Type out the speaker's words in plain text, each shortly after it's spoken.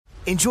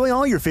Enjoy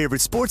all your favorite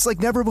sports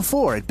like never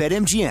before at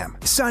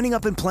BetMGM. Signing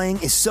up and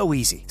playing is so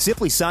easy.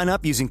 Simply sign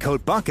up using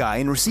code Buckeye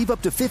and receive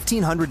up to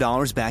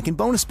 $1,500 back in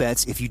bonus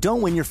bets if you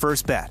don't win your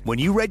first bet. When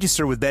you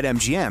register with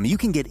BetMGM, you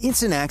can get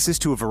instant access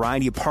to a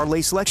variety of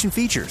parlay selection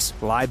features,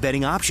 live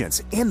betting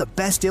options, and the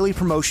best daily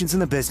promotions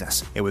in the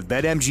business. And with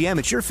BetMGM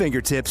at your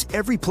fingertips,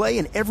 every play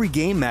and every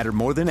game matter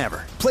more than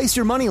ever. Place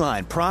your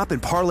moneyline, prop,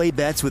 and parlay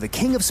bets with the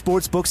king of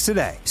sportsbooks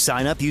today.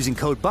 Sign up using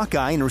code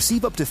Buckeye and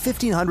receive up to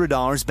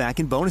 $1,500 back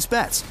in bonus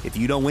bets if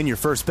you don't win your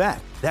first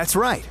bet. That's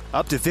right,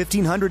 up to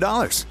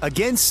 $1,500.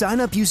 Again, sign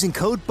up using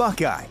code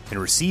Buckeye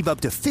and receive up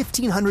to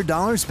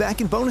 $1,500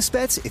 back in bonus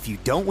bets if you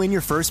don't win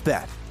your first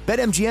bet.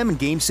 BetMGM and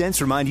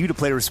GameSense remind you to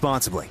play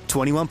responsibly.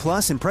 21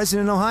 plus and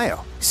present in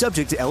Ohio.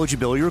 Subject to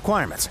eligibility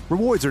requirements.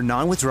 Rewards are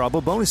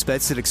non-withdrawable bonus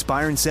bets that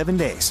expire in 7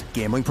 days.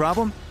 Gambling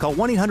problem? Call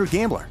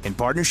 1-800-GAMBLER in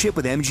partnership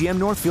with MGM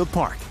Northfield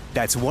Park.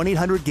 That's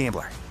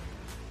 1-800-GAMBLER.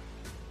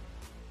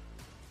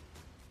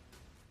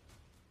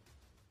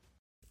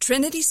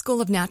 Trinity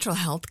School of Natural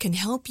Health can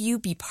help you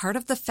be part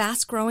of the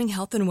fast-growing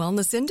health and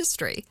wellness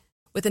industry.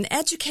 With an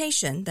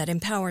education that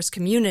empowers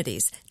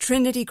communities,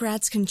 Trinity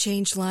grads can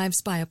change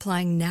lives by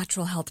applying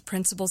natural health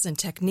principles and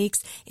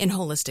techniques in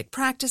holistic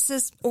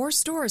practices or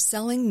stores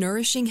selling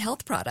nourishing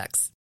health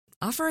products.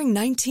 Offering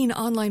 19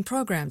 online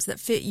programs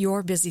that fit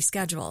your busy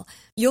schedule,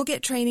 you'll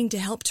get training to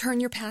help turn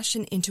your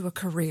passion into a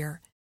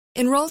career.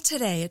 Enroll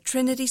today at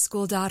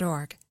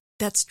trinityschool.org.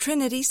 That's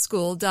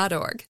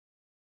trinityschool.org.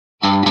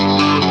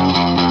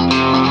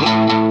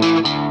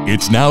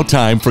 It's now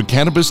time for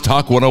Cannabis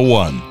Talk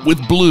 101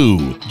 with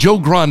Blue, Joe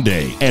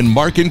Grande, and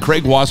Mark and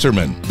Craig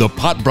Wasserman, the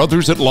Pot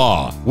Brothers at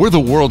Law. We're the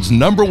world's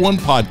 #1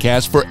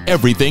 podcast for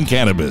everything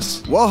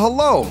cannabis. Well,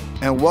 hello,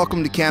 and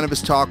welcome to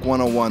Cannabis Talk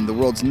 101, the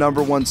world's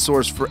 #1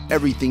 source for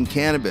everything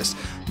cannabis.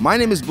 My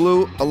name is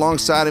Blue.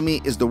 Alongside of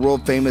me is the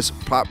world-famous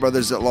Pot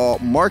Brothers at Law,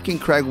 Mark and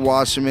Craig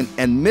Wasserman,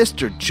 and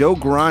Mr. Joe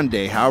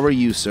Grande. How are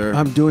you, sir?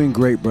 I'm doing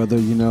great, brother.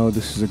 You know,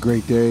 this is a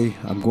great day.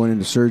 I'm going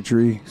into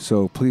surgery,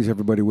 so please,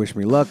 everybody, wish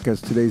me luck,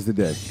 because today's the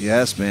day.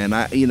 Yes, man.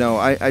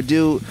 I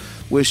do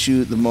wish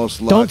you the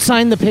most luck. Don't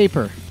sign the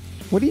paper.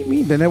 What do you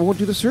mean? Then I won't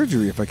do the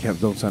surgery if I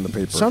don't sign the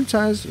paper.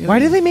 Sometimes. Why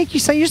do they make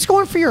you sign? You're just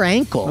going for your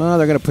ankle. Oh,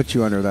 they're going to put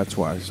you under, that's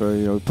why.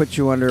 So, put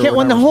you under.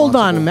 Hold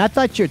on, I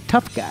thought you're a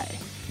tough guy.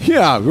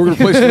 Yeah, we're going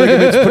to place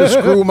ligaments, put a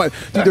screw in my...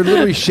 Dude, they're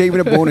literally shaving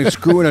a bone and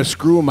screwing a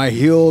screw in my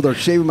heel. They're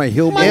shaving my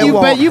heel bone.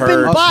 You've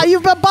been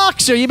a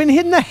boxer. You've been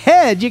hitting the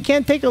head. You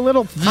can't take a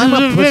little... I'm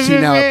a pussy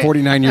now at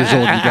 49 years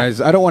old, you guys.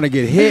 I don't want to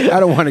get hit. I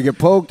don't want to get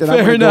poked. And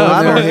Fair enough.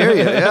 I don't hear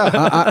you, yeah.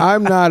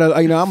 I'm not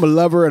I'm a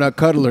lover and a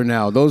cuddler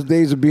now. Those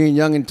days of being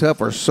young and tough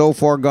are so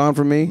far gone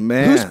from me.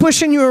 Man. Who's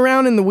pushing you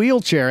around in the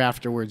wheelchair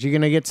afterwards? You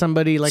going to get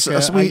somebody are you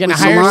going to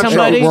hire Cilantro.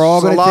 somebody? We're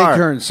all going to take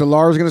turns.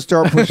 Solar's going to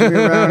start pushing me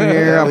around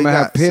here. I'm going to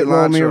have Pitt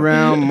roll me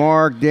around.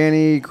 Mark,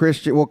 Danny,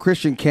 Christian. Well,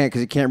 Christian can't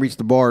because he can't reach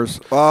the bars.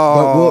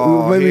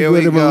 Oh, but maybe here give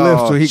we him go. a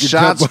lift so he can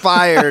Shots jump.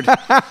 fired.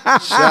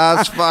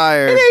 Shots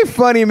fired. It ain't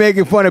funny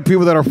making fun of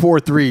people that are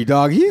 4'3",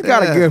 dog. He's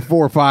got a good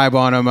 4'5"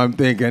 on him, I'm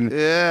thinking.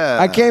 Yeah.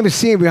 I can't even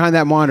see him behind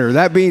that monitor.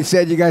 That being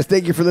said, you guys,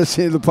 thank you for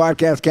listening to the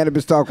podcast,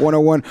 Cannabis Talk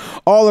 101.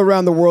 All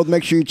around the world,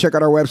 make sure you check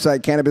out our website,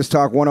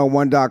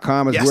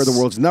 CannabisTalk101.com, as we're the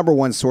world's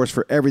 #1 source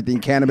for everything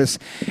cannabis.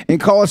 And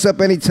call us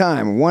up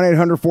anytime,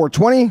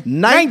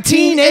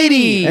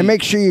 1-800-420-1980. And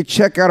make sure you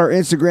check out our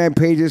Instagram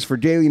pages for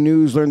daily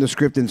news, learn the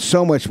script, and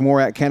so much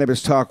more at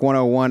Cannabis Talk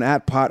 101,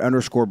 at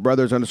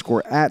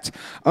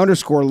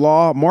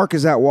pot_brothers_at_law. Mark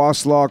is at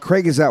Waslaw.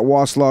 Craig is at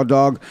Waslaw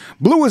Dog.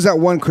 Blue is at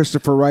 1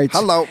 Christopher Wright.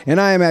 Hello. And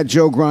I am at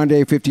Joe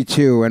Grande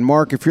 52. And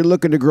Mark, if you're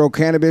looking to grow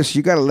cannabis,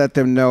 you got to let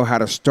them know how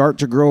to start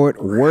to grow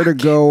it, where to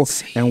go,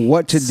 and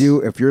what to do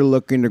if you're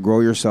looking to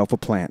grow yourself a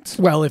plant.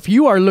 Well, if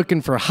you are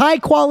looking for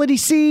high-quality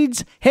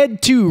seeds,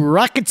 head to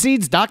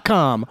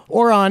rocketseeds.com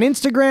or on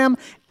Instagram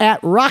at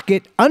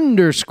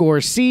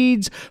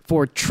rocket_seeds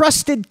for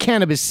trusted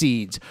cannabis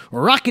seeds.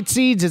 Rocket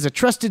Seeds is a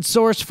trusted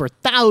source for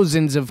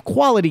thousands of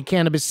quality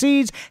cannabis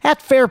seeds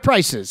at fair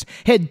prices.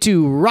 Head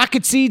to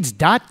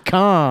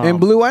rocketseeds.com. And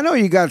Blue, I know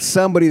you got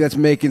somebody that's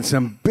making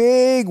some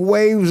big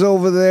waves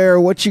over there.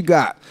 What you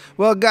got?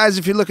 Well, guys,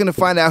 if you're looking to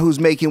find out who's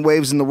making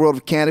waves in the world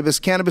of cannabis,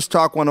 Cannabis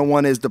Talk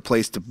 101 is the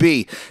place to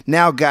be.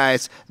 Now,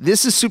 guys,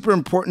 this is super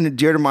important and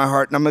dear to my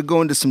heart, and I'm going to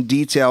go into some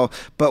detail,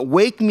 but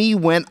wake me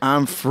when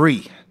I'm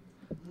free.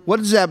 What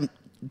does that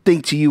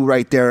think to you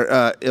right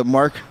there,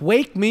 Mark?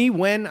 Wake me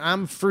when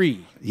I'm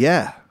free.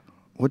 Yeah.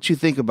 What you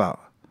think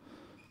about?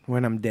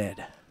 When I'm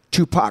dead.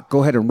 Tupac,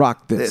 go ahead and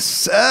rock this.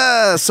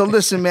 So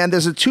listen, man,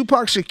 there's a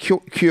Tupac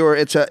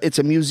Shakur. It's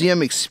a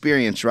museum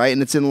experience, right?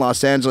 And it's in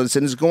Los Angeles,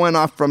 and it's going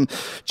off from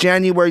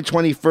January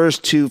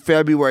 21st to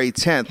February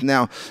 10th.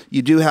 Now,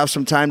 you do have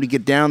some time to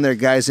get down there,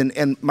 guys.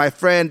 And my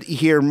friend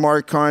here,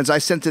 Mark Carnes, I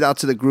sent it out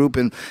to the group,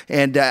 and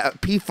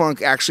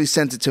P-Funk actually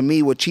sent it to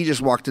me, which he just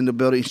walked in the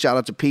building. Shout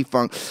out to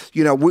P-Funk.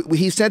 You know,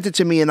 he sent it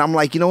to me, and I'm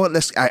like, you know what?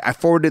 I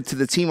forwarded it to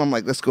the team. I'm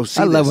like, let's go see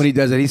I love this. when he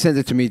does it. He sends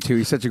it to me, too.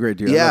 He's such a great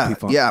dude. I love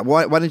P-Funk. Yeah.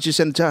 Why didn't you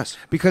send it to us? ask?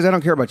 Because I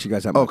don't care about you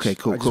guys that much. Okay,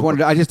 cool, I just cool,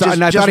 wanted cool.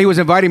 to, I thought he was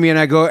inviting me, and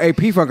I go, "Hey,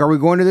 P-Funk, are we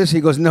going to this?"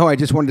 He goes, "No, I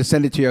just wanted to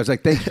send it to you." I was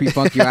like, "Thanks,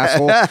 P-Funk, you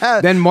asshole."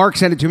 Then Mark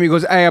sent it to me. He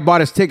goes, "Hey, I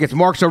bought his tickets."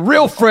 Mark's a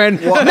real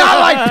friend, not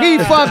like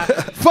P-Funk,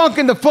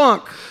 funking the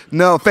funk.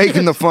 No,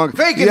 faking the funk.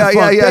 Faking the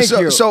funk. Yeah.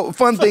 Thank you. So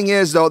fun thing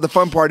is though, the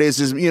fun part is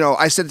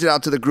I sent it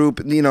out to the group,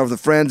 of the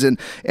friends, and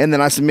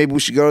then I said maybe we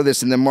should go to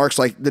this, and then Mark's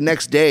like the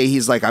next day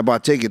he's like, I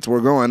bought tickets,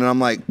 we're going, and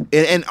I'm like,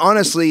 and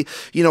honestly,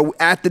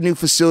 at the new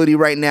facility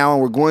right now,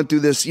 and we're going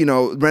through this,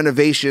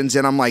 renovations,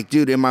 and I'm like,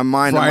 dude, in my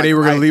mind, Friday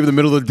we're gonna leave in the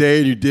middle of the day,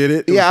 and you did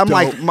it. I'm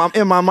like,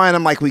 in my mind,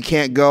 I'm like, we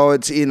can't go.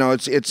 It's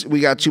it's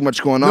we got too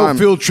much going on. No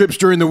field trips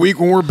during the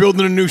week when we're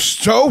building a new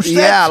stove.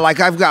 Yeah,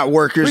 like I've got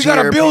workers. We got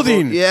here, a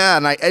building. People, yeah,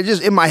 and I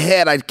just in my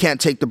head I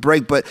can't take the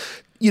break, but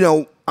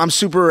I'm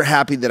super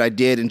happy that I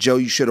did. And Joe,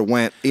 you should have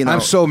went.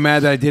 I'm so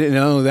mad that I did it. And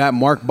not only that,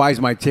 Mark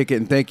buys my ticket,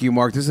 and thank you,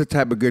 Mark. This is the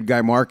type of good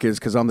guy Mark is,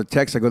 because on the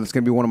text I go, "This is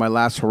going to be one of my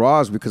last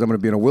hurrahs because I'm going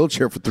to be in a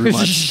wheelchair for 3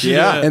 months."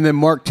 Yeah. And then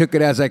Mark took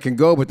it as I can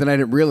go, but then I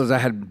didn't realize I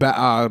had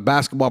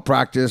basketball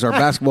practice or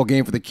basketball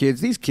game for the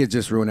kids. These kids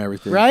just ruin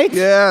everything, Right?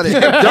 Yeah,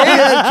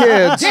 damn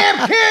kids.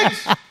 Damn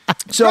kids!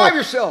 So, Drive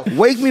yourself.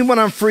 Wake Me When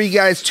I'm Free,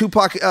 guys.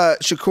 Tupac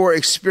Shakur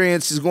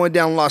Experience is going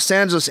down in Los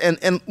Angeles.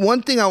 And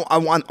one thing I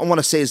want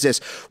to say is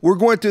this. We're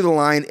going through the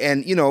line,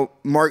 and,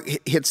 Mark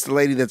hits the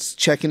lady that's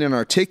checking in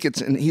our tickets,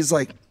 and he's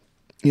like,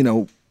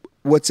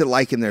 what's it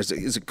like in there?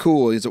 Is it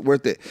cool? Is it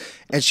worth it?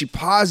 And she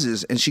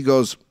pauses, and she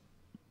goes,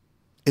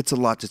 it's a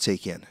lot to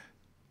take in.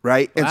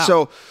 Right. Wow.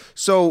 And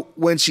so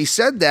when she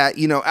said that,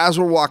 as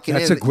we're walking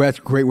That's in. a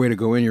great way to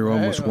go in. You're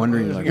almost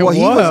wondering. Like,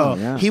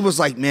 Well, he was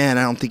like, man,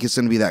 I don't think it's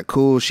going to be that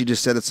cool. She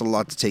just said it's a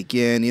lot to take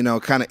in,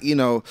 kind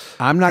of,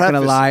 I'm not going to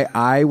lie.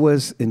 I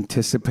was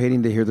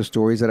anticipating to hear the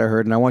stories that I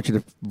heard, and I want you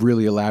to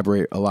really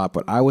elaborate a lot,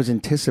 but I was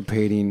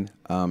anticipating,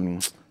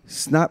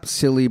 it's not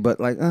silly,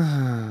 but like,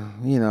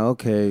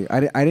 okay.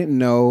 I didn't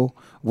know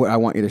what I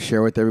want you to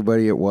share with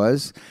everybody it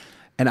was.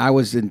 And I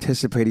was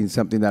anticipating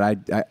something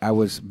that I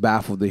was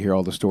baffled to hear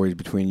all the stories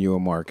between you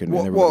and Mark and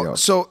everybody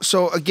else. So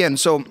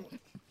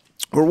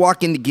we're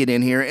walking to get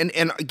in here, and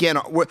again,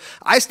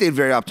 I stayed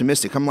very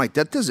optimistic. I'm like,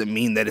 that doesn't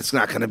mean that it's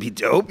not going to be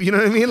dope. You know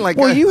what I mean? Like,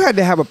 well, you had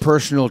to have a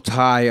personal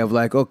tie of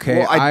like,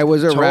 okay, I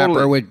was a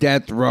rapper with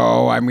Death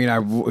Row. I mean, I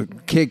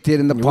kicked it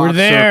in the pop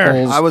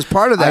circles. I was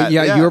part of that.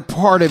 Yeah, you're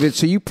part of it.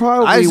 So you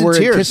probably were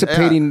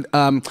anticipating.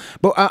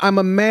 But I'm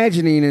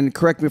imagining, and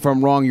correct me if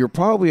I'm wrong, you're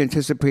probably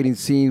anticipating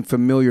seeing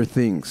familiar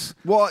things.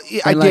 Well,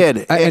 I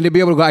did, and to be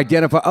able to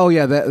identify, oh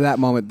yeah, that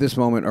moment, this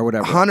moment, or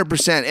whatever.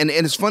 100%. And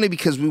it's funny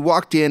because we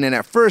walked in, and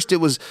at first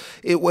it was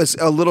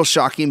a little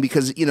shocking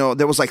because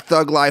there was like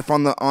Thug Life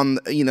on the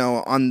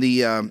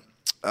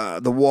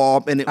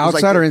wall, and it was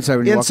outside like or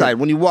inside.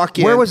 When you walk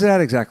in, where was it at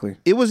exactly?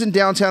 It was in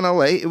downtown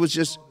LA. It was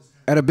just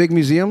at a big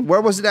museum. Where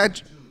was it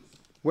at?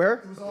 Where?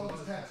 It was all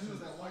those tattoos,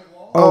 that white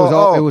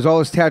wall. It was all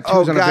his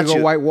tattoos on a big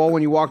old white wall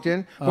when you walked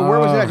in. But where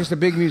was it at? Just a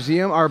big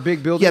museum or a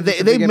big building?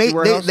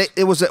 Yeah,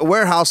 it was a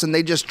warehouse, and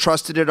they just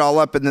trusted it all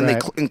up, and then they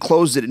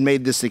enclosed it and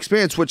made this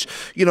experience. Which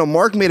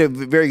Mark made a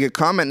very good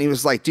comment, and he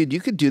was like, "Dude, you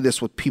could do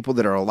this with people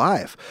that are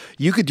alive.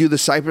 You could do the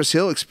Cypress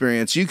Hill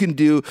experience. You can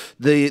do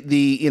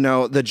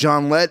the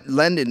John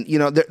Lennon.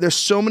 There's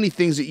so many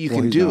things that you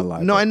can do.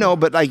 Alive, no, I know,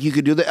 but like you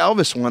could do the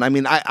Elvis one. I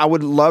mean, I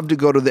would love to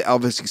go to the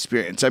Elvis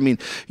experience. I mean,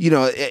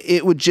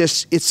 it would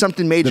just it's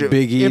something major.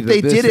 The Biggie, if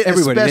they did it,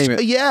 everybody name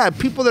it. Yeah,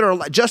 people that are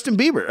like Justin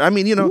Bieber. I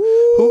mean,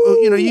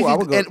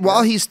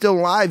 while he's still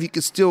alive, you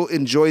could still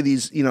enjoy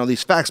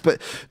these facts.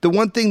 But the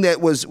one thing that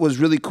was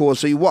really cool.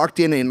 So you walked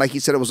in, and like he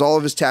said, it was all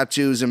of his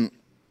tattoos, and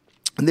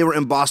they were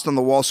embossed on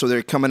the wall, so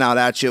they're coming out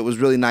at you. It was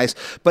really nice.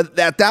 But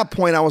at that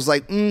point, I was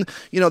like,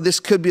 this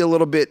could be a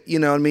little bit,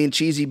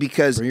 cheesy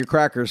because bring your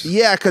crackers.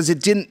 Yeah, because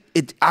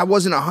I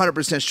wasn't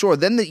 100% sure.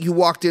 Then you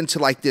walked into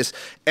like this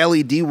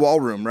LED wall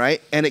room, right?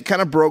 And it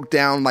kind of broke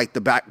down like the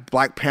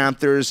Black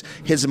Panthers,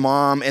 his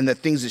mom, and the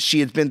things that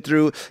she had been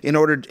through in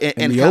order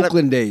and the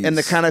Oakland days, and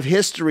the kind of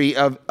history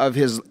of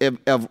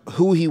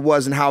who he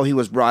was and how he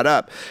was brought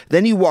up.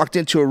 Then you walked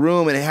into a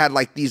room and it had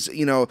like these,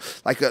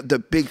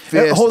 the big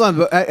fist. Hold on,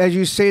 but as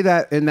you say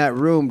that in that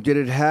room, did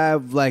it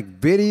have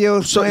like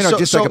videos or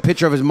just like a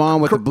picture of his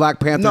mom with the Black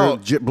Panther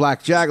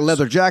black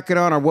leather jacket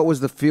on, or what was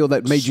the feel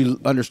that made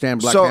you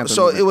understand Black Panther?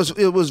 So it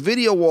was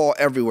video wall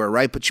everywhere,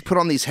 right? But you put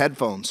on these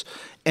headphones,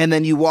 and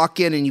then you walk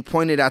in and you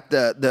pointed at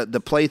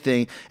the play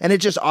thing, and it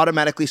just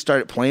automatically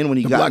started playing when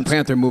you got Black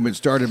Panther movement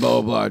started.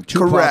 Blah blah blah.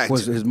 Tupac Correct.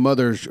 was his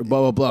mother's.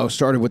 Blah blah blah.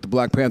 Started with the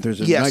Black Panthers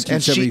in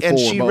 1974. and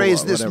she blah,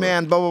 raised blah, this whatever.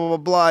 man. Blah blah blah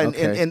blah.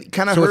 And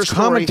kind of so her it's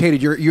story.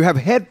 commentated. You have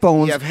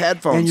headphones. You have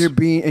headphones, and you're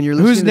listening.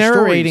 Who's to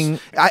narrating?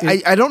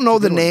 Stories. I don't know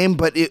the name,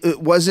 but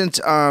it wasn't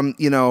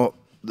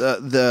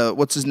the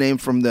what's his name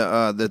from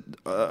the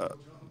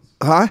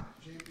huh?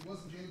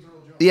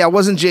 Yeah, it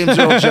wasn't James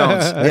Earl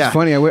Jones. That's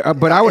funny.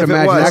 But I would If it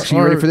imagine, was, actually,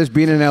 you ready for this?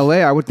 Being in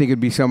L.A., I would think it'd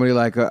be somebody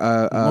like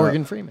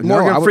Morgan Freeman.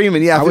 Morgan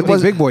Freeman, yeah. I if would it think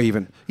was- Big Boy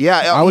even.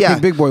 Yeah, I would yeah.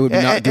 think Big Boy would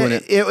be not doing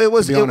it. It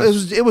was to be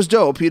honest. it was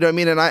dope. You know what I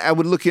mean? And I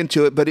would look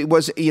into it, but it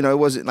was it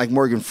wasn't like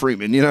Morgan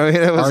Freeman. You know, it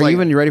was Are like,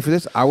 you even ready for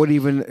this? I would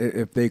even,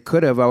 if they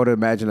could have, I would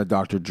imagine a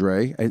Dr.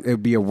 Dre. It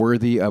would be a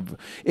worthy of.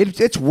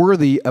 It's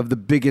worthy of the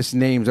biggest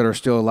names that are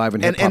still alive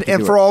in hip hop.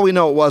 and for all we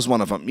know, it was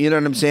one of them. You know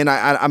what I'm saying?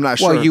 I'm not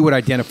sure. Well, you would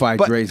identify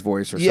But- Dre's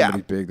voice or yeah.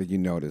 somebody big that you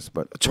noticed,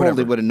 but Totally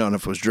whatever. would have known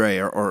if it was Dre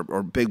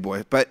or Big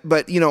Boy.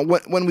 But you know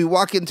when we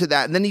walk into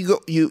that, and then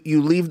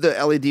you leave the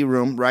LED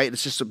room, right?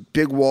 It's just a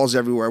big walls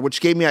everywhere,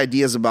 which gave me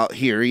ideas about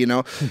here, you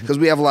know, because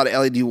we have a lot of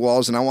LED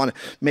walls, and I want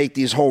to make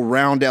these whole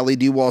round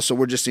LED walls, so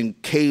we're just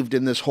encaved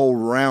in this whole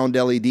round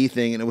LED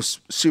thing, and it was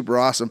super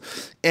awesome.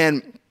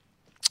 And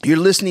you're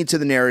listening to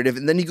the narrative,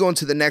 and then you go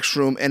into the next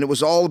room, and it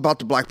was all about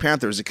the Black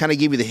Panthers. It kind of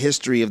gave you the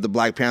history of the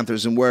Black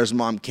Panthers and where his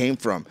mom came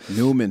from.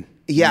 Newman.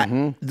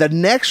 Yeah. The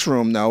next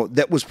room, though,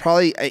 that was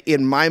probably,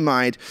 in my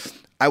mind,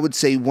 I would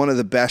say one of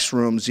the best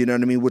rooms, you know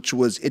what I mean? Which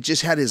was, it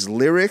just had his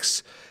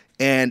lyrics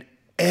and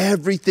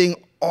everything.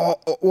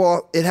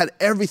 It had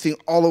everything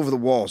all over the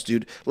walls,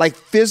 dude. Like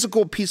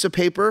physical piece of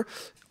paper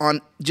on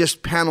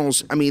just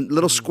panels, I mean,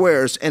 little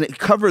squares, and it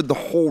covered the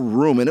whole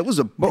room. And it was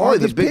But probably are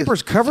the these biggest.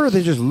 papers covered? Or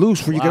they're just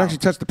loose where you can actually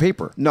touch the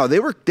paper. No, they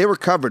were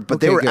covered,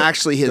 but they Okay, were good.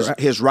 actually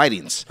his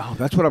writings. Oh,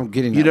 that's what I'm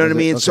getting. You at. know what I Is it?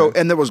 mean? Okay. So,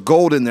 and there was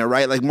gold in there,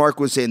 right? Like Mark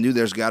was saying, dude,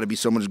 there's got to be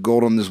so much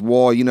gold on this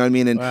wall. You know what I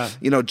mean? And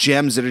you know,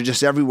 gems that are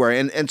just everywhere.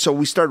 And so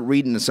we started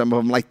reading some of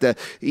them, like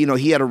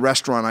he had a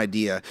restaurant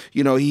idea.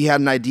 You know, he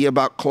had an idea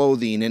about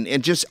clothing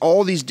and just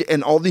all these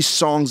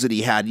songs that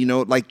he had. You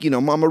know, like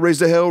Mama raise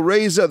the hell,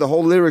 raiser. The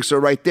whole lyrics are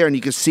right there, and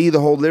you could see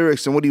the whole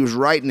lyrics and what he was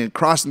writing and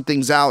crossing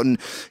things out. And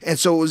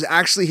so it was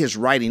actually his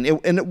writing,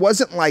 and it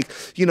wasn't like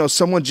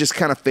someone just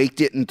kind of faked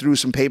it and threw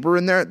some paper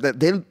in there. That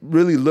they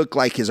really looked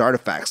like his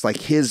artifacts, like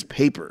his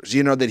papers,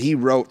 that he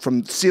wrote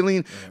from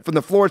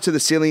the floor to the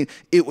ceiling.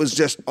 It was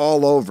just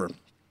all over.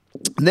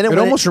 And then it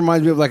almost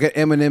reminds me of like an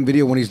Eminem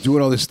video when he's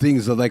doing all these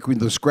things, like with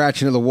the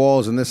scratching of the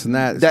walls and this and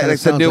that.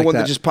 That's the new one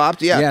that just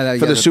popped, for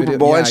the Super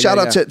Bowl. And shout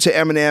out to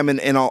Eminem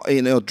and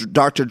all,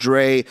 Dr.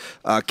 Dre,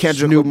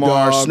 Kendrick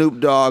Lamar, Snoop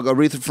Dogg,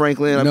 Aretha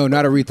Franklin. No,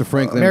 not Aretha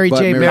Franklin. Mary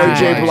J.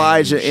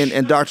 Blige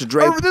and Dr.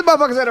 Dre. Oh, this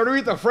motherfucker said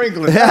Aretha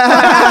Franklin.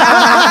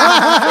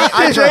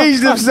 He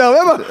changed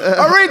himself.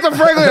 Aretha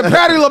Franklin and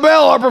Patti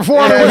LaBelle are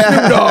performing with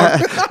Snoop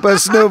Dogg. But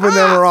Snoop and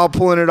them are all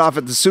pulling it off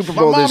at the Super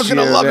Bowl this year.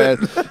 Gonna love it.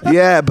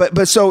 Yeah,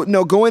 but so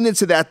no, going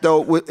into that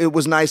though, it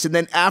was nice. And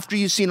then after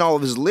you've seen all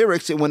of his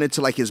lyrics, it went into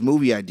like his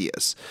movie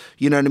ideas.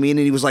 You know what I mean?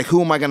 And he was like,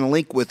 "Who am I going to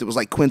link with?" It was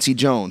like Quincy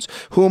Jones.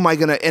 Who am I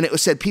going to? And it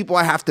said people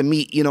I have to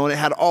meet. And it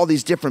had all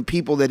these different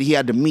people that he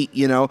had to meet.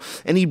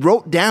 And he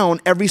wrote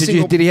down every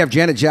single. Did he have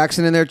Janet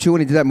Jackson in there too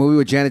when he did that movie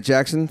with Janet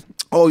Jackson?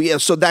 Oh, yeah.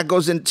 So that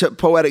goes into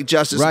poetic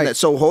justice. Right. And that.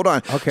 So hold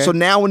on. Okay. So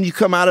now when you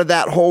come out of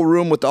that whole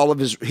room with all of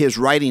his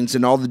writings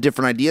and all the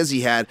different ideas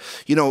he had,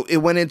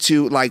 it went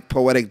into like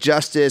poetic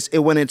justice. It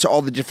went into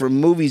all the different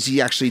movies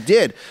he actually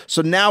did.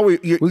 So now we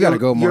got to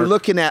go, Mark. You're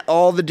looking at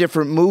all the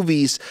different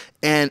movies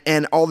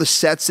and all the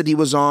sets that he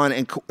was on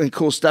and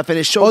cool stuff. And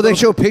it showed. Oh, they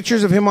show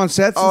pictures of him on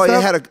sets. Oh, and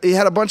stuff? it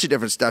had a bunch of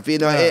different stuff.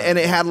 And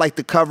it had like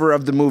the cover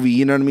of the movie.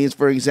 You know what I mean?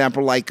 For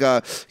example, like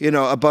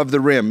Above the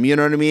Rim. You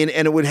know what I mean?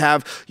 And it would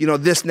have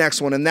this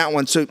next one and that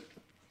one. So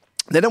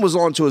then it was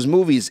on to his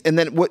movies, and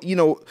then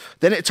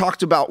then it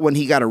talked about when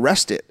he got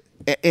arrested.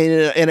 And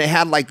it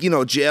had like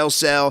jail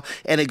cell,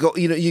 and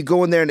you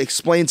go in there and it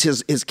explains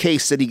his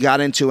case that he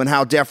got into and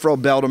how Death Row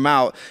bailed him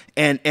out,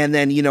 and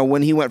then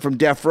when he went from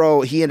Death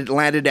Row, he had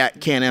landed at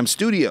Can-Am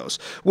Studios,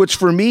 which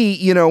for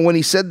me when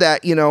he said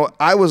that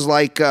I was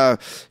like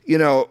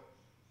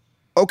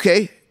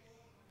okay.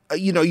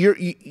 You're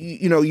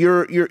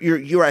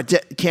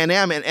at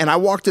Can-Am, and I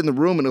walked in the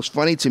room, and it was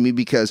funny to me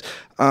because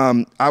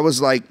I was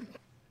like,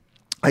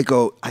 I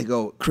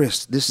go,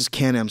 Chris, this is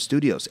Can-Am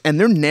Studios, and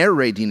they're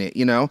narrating it,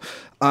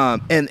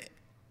 and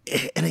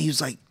he was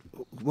like,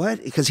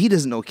 what? Because he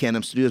doesn't know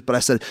Can-Am Studios, but I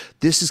said,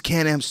 this is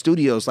Can-Am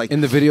Studios. Like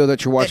in the video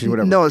that you're watching,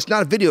 whatever. No, it's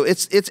not a video.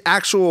 It's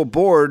actual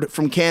board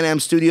from Can-Am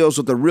Studios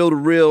with the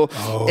reel-to-reel.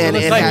 Oh, and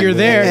it's like you're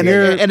there.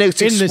 And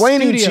it's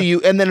explaining to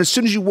you. And then as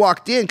soon as you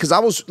walked in, because I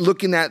was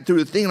looking at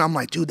through the thing, and I'm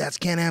like, dude, that's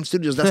Can-Am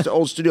Studios. That's the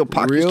old studio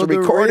Pac used to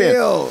record in.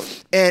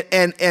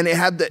 And it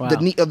had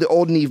the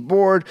old Neve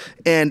board,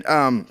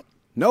 and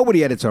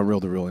nobody edits on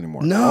reel-to-reel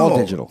anymore. No, all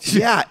digital.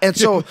 Yeah, and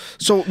so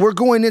we're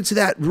going into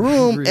that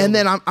room, and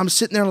then I'm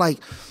sitting there like,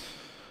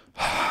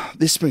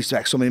 this brings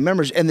back so many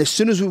memories. And as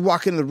soon as we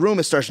walk into the room,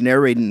 it starts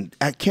narrating.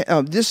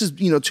 This is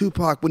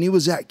Tupac when he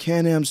was at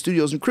Can-Am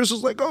Studios, and Chris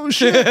was like, "Oh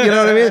shit," you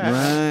know what I mean?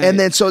 Right. And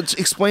then so it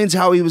explains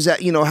how he was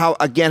at,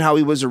 how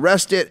he was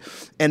arrested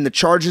and the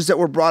charges that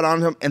were brought on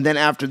him, and then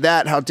after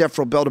that, how Death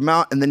Row bailed him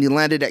out, and then he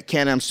landed at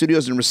Can-Am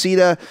Studios in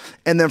Reseda,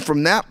 and then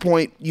from that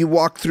point, you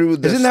walk through.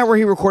 Isn't that where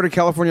he recorded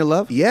California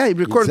Love? Yeah, he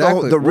recorded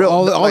exactly. the real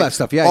all that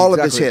stuff. Yeah, all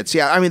exactly. of his hits.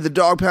 Yeah, I mean the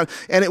Dog Pound,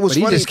 and it was. But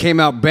he funny. just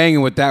came out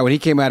banging with that when he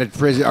came out of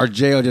prison or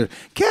jail. Just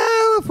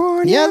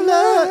California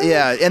love.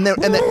 Yeah, and then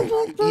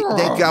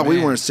thank God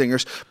we weren't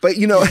singers, but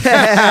you know,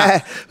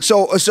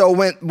 so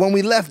when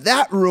we left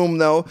that room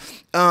though,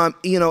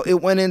 you know,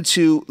 it went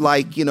into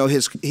like, you know,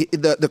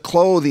 the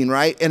clothing,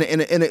 right, and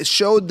it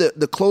showed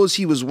the clothes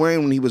he was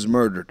wearing when he was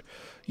murdered.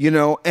 You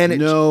know, and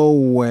no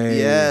way.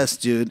 Yes,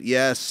 dude.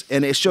 Yes,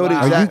 and it showed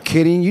Are you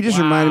kidding? You just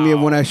reminded me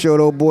of when I showed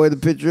old boy the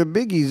picture of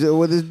Biggie's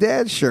with his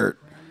dad's shirt.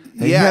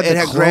 And yeah, it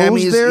had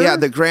Grammys. There? Yeah,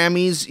 the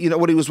Grammys. You know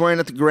what he was wearing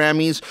at the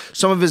Grammys.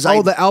 Some of his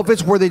the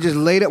outfits where they just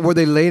laid it. Were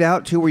they laid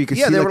out too? Where you could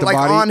see they were the like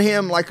body? on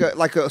him, like a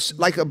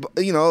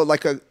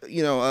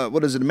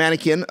what is it? A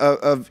mannequin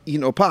of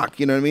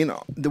Pac. You know what I mean?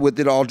 With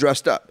it all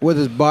dressed up. With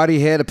his body,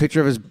 head, a picture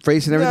of his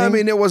face and everything. No, I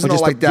mean it wasn't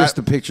all like that. Just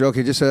the picture.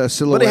 Okay, just a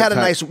silhouette. But it had a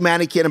type. nice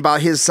mannequin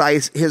about his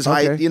size, his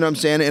height. You know what I'm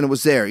saying? And it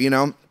was there. You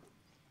know.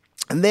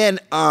 And then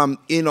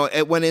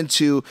it went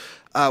into.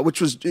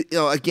 Which was,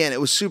 again, it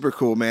was super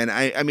cool, man.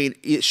 I mean,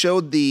 it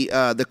showed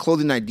the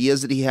clothing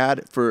ideas that he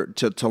had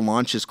to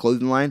launch his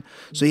clothing line.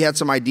 So he had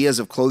some ideas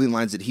of clothing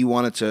lines that he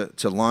wanted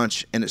to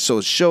launch, and it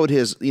showed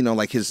his, and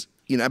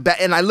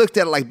I looked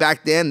at it like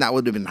back then that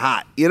would have been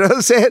hot, you know what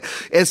I'm saying?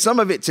 And some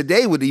of it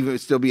today would even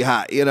still be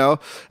hot, you know.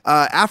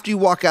 After you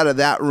walk out of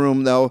that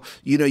room, though,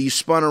 you know, you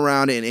spun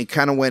around and it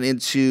kind of went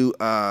into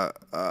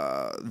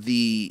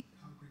the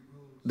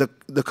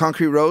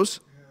Concrete Rose.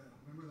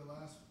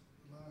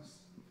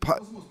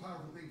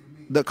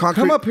 The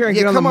concrete, come up here and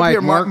get on the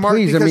mic, Mark,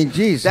 please. I mean,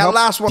 geez. That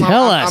last one,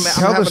 tell us.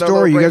 Tell the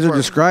story. You guys are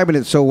describing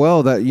it so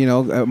well that,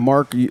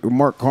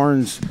 Mark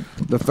Carnes,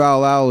 the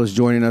Foul Owl, is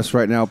joining us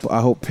right now. I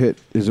hope Pitt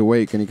is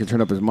awake and he can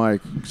turn up his mic.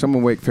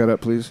 Someone wake Pitt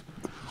up, please.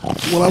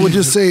 Well, I would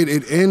just say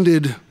it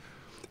ended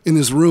in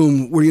this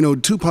room where,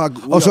 Tupac...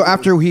 So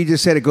after he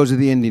just said it goes to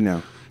the ending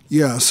now.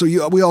 Yeah, so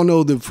we all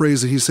know the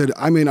phrase that he said,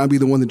 I may not be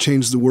the one that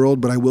changes the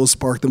world, but I will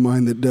spark the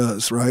mind that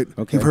does, right?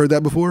 Okay. You've heard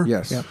that before?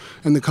 Yes. Yep.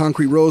 And the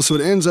concrete rose, so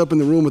it ends up in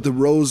the room with the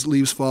rose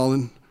leaves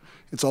falling.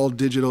 It's all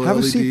digital Have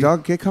LED. a seat,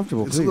 dog. Get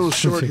comfortable, It's please. a little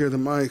short here, the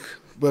mic,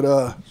 but...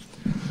 he's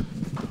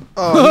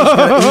gonna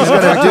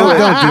do it.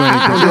 Don't do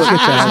anything. Just get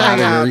the hell out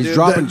of here. He's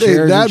dropping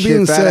chairs and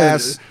shit, fat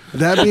ass.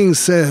 That being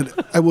said,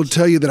 I will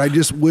tell you that I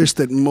just wish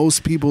that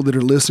most people that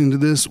are listening to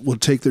this will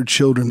take their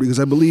children, because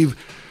I believe...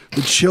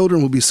 the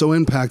children will be so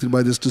impacted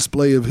by this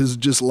display of his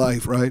just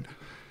life, right,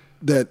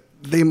 that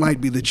they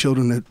might be the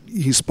children that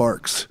he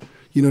sparks.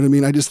 You know what I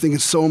mean? I just think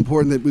it's so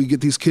important that we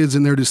get these kids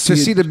in there to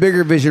see the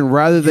bigger vision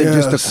rather than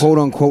just a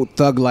quote-unquote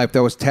thug life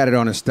that was tatted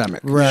on his stomach.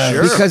 Right.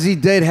 Sure. Because he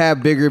did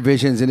have bigger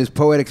visions in his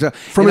poetic stuff.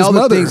 From and his all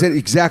mother. The things that,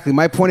 exactly.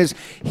 My point is,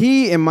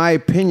 he, in my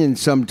opinion,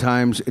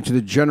 sometimes, to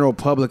the general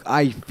public,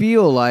 I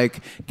feel like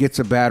gets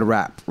a bad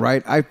rap,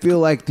 right? I feel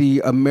like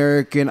the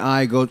American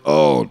eye goes,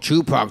 oh,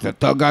 Tupac, the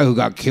thug guy who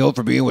got killed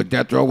for being with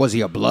Death Row, was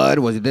he a blood?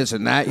 Was he this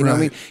and that? You know what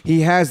I mean?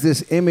 He has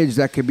this image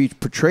that could be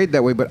portrayed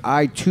that way, but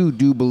I, too,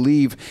 do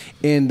believe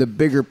in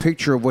the bigger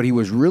picture of what he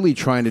was really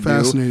trying to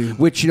do,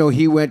 which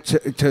he went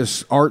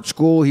to art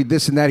school. He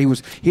this and that.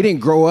 He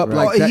didn't grow up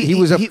like that. He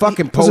was a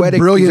fucking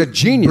poetic. He's a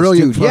genius,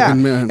 brilliant dude. Yeah,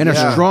 man. And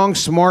a strong,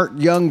 smart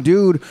young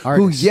dude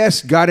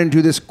Artist. who got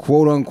into this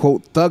quote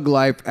unquote thug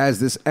life as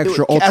this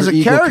extra As alter a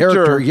ego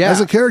character. Yeah, as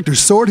a character,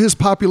 soared his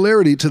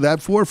popularity to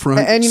that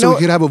forefront, And so he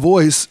could have a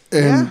voice,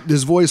 and Yeah.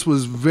 his voice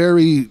was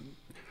very.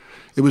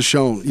 It was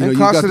shown. And you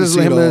costed got to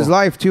see him it all. his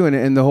life too,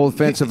 and the whole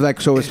offense of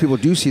so as people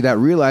do see that,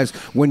 realize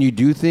when you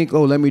do think,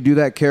 oh, let me do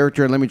that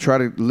character and let me try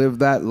to live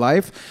that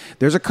life,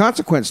 there's a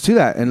consequence to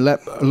that, and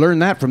learn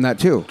that from that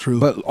too. True.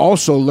 But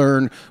also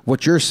learn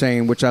what you're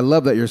saying, which I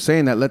love that you're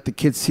saying that. Let the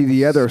kids see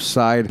the other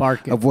side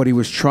of what he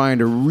was trying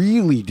to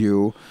really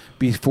do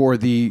before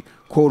the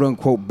quote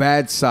unquote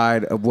bad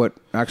side of what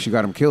actually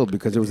got him killed,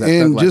 because it was that thug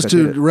And life just that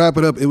did to it. wrap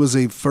it up, it was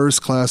a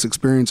first class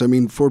experience. I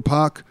mean, for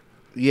Pac,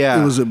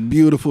 Yeah. it was a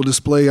beautiful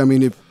display. I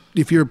mean,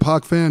 if you're a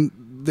Pac fan,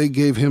 they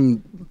gave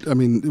him. I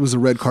mean, it was a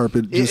red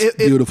carpet, just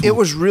beautiful. It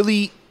was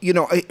really,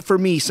 for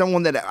me,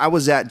 someone that I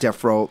was at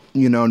Death Row,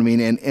 you know what I mean?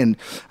 And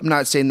I'm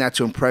not saying that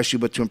to impress you,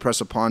 but to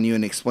impress upon you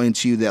and explain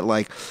to you that,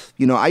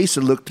 I used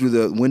to look through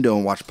the window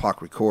and watch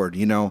Pac record,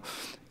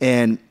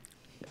 and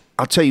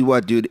I'll tell you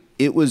what, dude,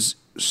 it was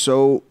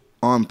so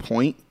on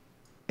point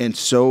and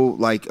so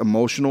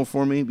emotional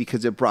for me,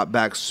 because it brought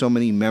back so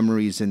many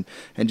memories and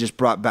just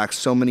brought back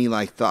so many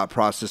thought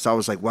process. I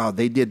was like, wow,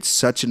 they did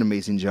such an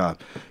amazing job.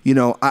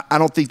 I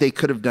don't think they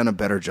could have done a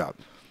better job.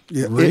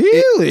 Yeah.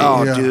 Really?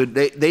 Dude,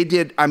 they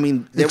did. I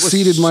mean, there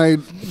exceeded my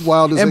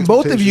wildest. And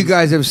both of you expectations.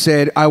 guys have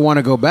said, I want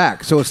to go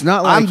back. So it's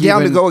not like I'm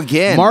down to go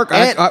again. Mark,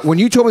 And- when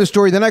you told me the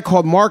story, then I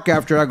called Mark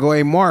after. I go,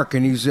 hey, Mark.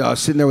 And he's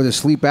sitting there with his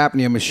sleep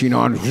apnea machine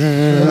on.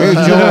 Hey,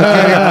 Joe.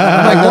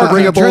 I'm like, Mark,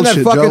 bring can you up turn that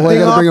bullshit, fucking Joe. I thing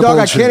gotta off, bring up dog? I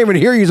bullshit. can't even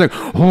hear you. He's like,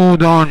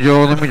 hold on,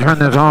 Joe. Let me turn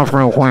this off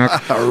real quick.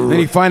 Then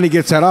he finally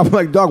gets that off. I'm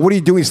like, dog, what are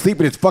you doing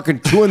sleeping? It's fucking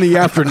 2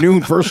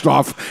 PM, first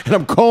off. And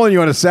I'm calling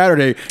you on a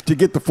Saturday to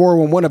get the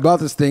 411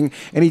 about this thing.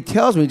 And he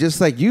tells me, just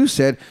like you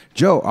said,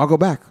 Joe, I'll go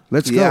back.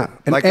 Let's Yeah. go.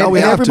 And, Like, and, we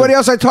and have everybody to.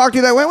 else I talked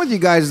to that went with you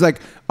guys is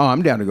like, oh,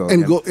 I'm down to go.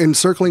 And again. and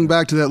circling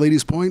back to that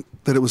lady's point,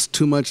 that it was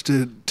too much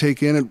to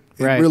take in. It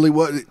Right. really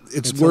was.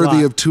 It's a worthy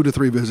lot. of 2 to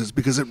 3 visits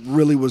because it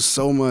really was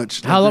so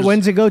much. How long?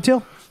 When's it go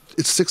till?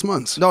 It's 6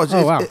 months. No, it's,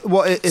 Oh,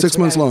 wow. it's 6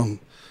 months long.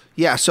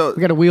 Yeah, so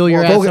We got to wheel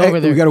your ass over there.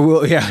 We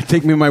got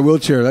take me in my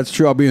wheelchair. That's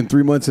true. I'll be in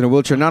 3 months in a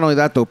wheelchair. Not only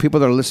that, though, people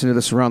that are listening to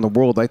this around the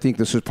world, I think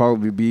this would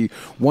probably be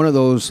one of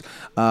those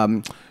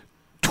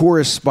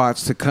tourist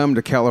spots to come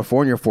to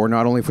California for,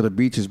 not only for the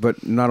beaches,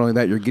 but not only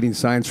that, you're getting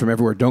signs from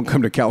everywhere, don't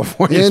come to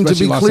California. And to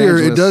especially be Los clear,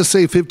 Angeles. it does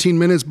say 15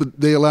 minutes, but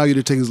they allow you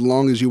to take as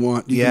long as you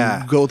want. You Yeah.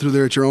 can go through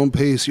there at your own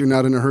pace. You're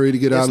not in a hurry to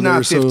get out it's of there.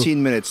 not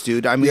 15 minutes,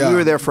 dude. I mean, Yeah. we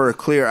were there for a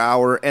clear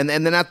hour, and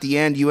then at the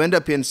end, you end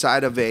up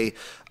inside of a.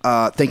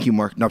 Thank you,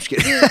 Mark. No, I'm just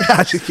kidding.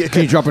 I'm just kidding.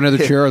 Can you drop another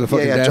chair or the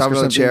fucking yeah, desk drop or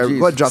another something? chair. Jeez.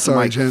 Go ahead, drop Sorry,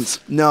 the mic. gents.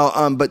 No,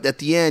 but at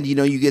the end,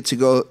 you get to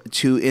go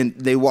to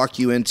they walk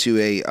you into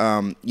a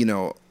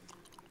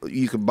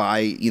you could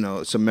buy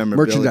some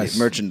memorabilia,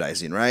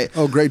 merchandising, right?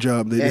 Oh, great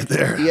job they did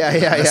there.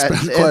 Yeah. I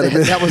spent quite a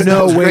bit. That was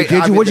No way, great. did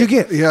you? I mean, What'd you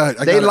get? Yeah,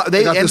 I got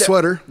the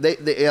sweater. They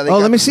Oh,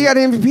 let me see. I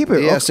didn't even peep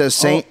it. Yeah, it says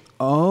Saint.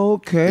 Oh,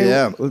 okay.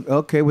 Yeah.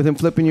 Okay, with him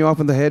flipping you off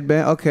in the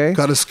headband. Okay.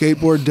 Got a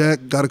skateboard deck.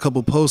 Got a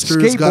couple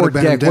posters. Got a Skateboard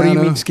bandana. deck. What do you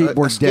mean A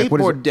skateboard deck?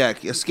 What is skateboard it?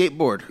 deck, a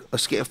skateboard,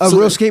 A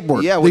real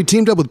skateboard. Yeah, They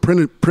teamed up with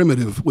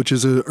Primitive, which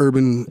is a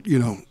urban,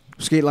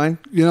 Skate line?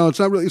 it's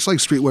not really. It's like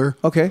streetwear.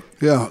 Okay.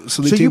 Yeah.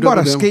 So they So you teamed bought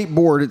a up with them.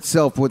 skateboard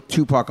itself with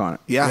Tupac on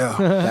it. yeah.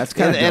 That's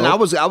kind of And I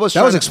was That was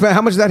trying to- expensive.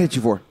 How much did that hit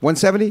you for?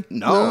 170?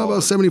 No,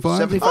 about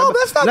 75. Oh,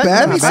 that's not Let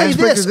bad. me Not say bad.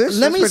 this. This.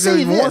 Let me That's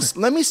say more. this.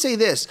 Let me say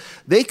this.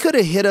 They could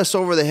have hit us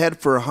over the head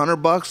for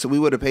 $100 and we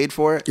would have paid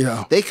for it.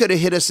 Yeah. They could have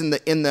hit us in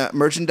the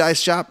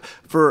merchandise shop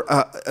for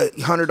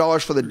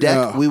 $100 for the deck.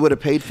 Yeah. We would have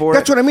paid for it.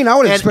 That's what I mean. I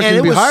would have expected it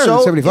to be higher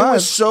than 75. It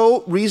was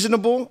so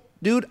reasonable.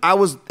 Dude, that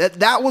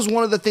was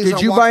one of the things. Did I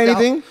you walked buy out-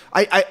 anything?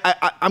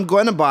 I'm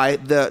going to buy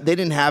they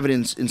didn't have it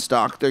in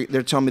stock.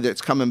 They're telling me that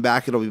it's coming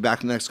back. It'll be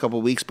back in the next couple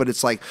of weeks. But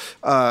it's like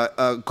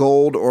a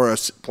gold or a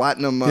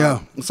platinum. Yeah.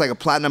 It's like a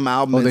platinum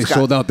album. Oh, and they it's got-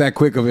 sold out that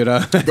quick of it,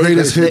 huh?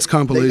 Greatest hits They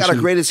compilation. got a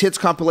greatest hits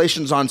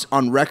compilations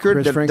on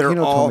record. Chris Franchino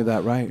told me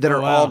that, right? That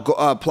Oh, are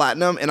all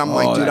platinum, and I'm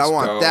like, dude, I that's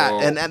want dope. that.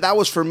 And that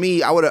was for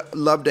me. I would have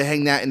loved to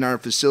hang that in our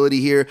facility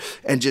here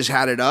and just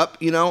had it up,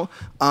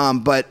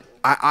 But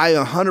I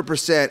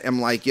 100%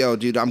 am like, yo,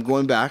 dude, I'm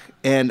going back,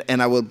 and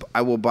I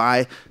will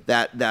buy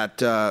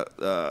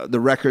the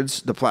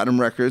records, the platinum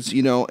records,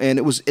 and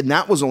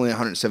that was only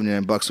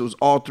 $179. It was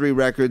all 3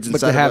 records. But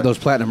to have those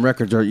platinum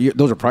records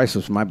those are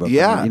priceless in my book.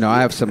 Yeah. I mean,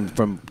 I have some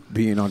from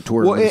being on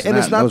tour. Well, and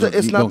it's not Those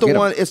it's you not don't the get 'em.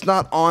 one. It's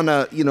not on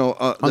a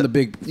On the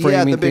big yeah,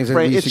 framing the big things that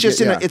we frame. used It's to just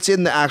get, it's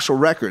in the actual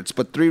records,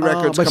 but 3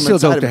 records. but come still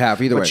inside dope of to it.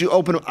 have either But way. you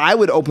open them. I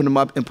would open them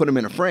up and put them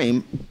in a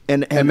frame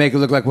and make it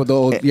look like what the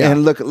old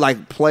and look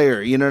like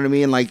player. You know what I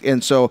mean?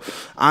 And so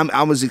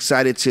I was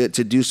excited to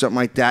do something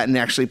like that and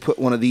actually put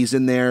one of these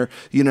in there.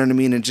 You know what I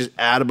mean? And just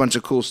add a bunch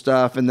of cool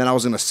stuff. And then I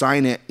was going to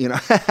sign it.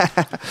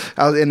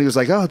 And he was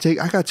like, "Oh,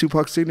 I got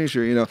Tupac's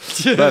signature."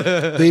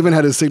 But They even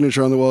had his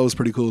signature on the wall. It was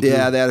pretty cool. Too.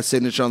 yeah, they had a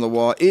signature on the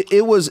wall.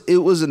 It was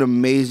an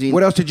amazing.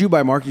 What else did you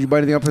buy, Mark? Did you buy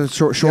anything up in the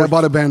short? Yeah, I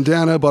bought a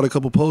bandana. Bought a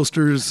couple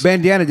posters.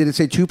 Bandana. Did it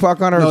say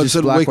Tupac on it? Or No, was it just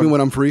said black "Wake one? me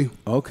when I'm free."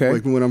 Okay.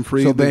 Wake me when I'm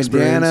free. So the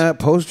experience. bandana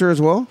poster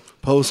as well.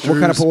 Posters. What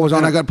kind of what was on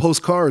And it? I got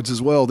postcards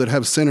as well that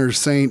have Sinner,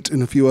 Saint,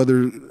 and a few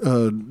other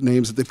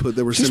names that they put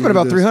that were. You similar spent to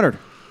about this. 300.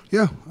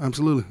 Yeah,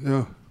 absolutely.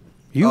 Yeah.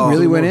 You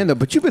really went in though,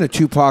 but you've been a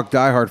Tupac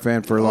diehard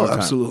fan for a long time.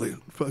 Absolutely.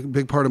 Fucking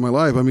big part of my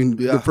life. I mean,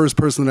 Yeah. the first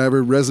person that I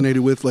ever resonated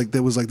with,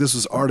 that was like, this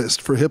was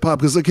artist for hip hop.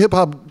 Because hip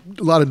hop,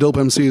 a lot of dope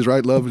MCs,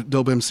 right? Love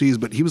dope MCs,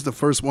 but he was the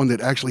first one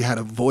that actually had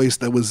a voice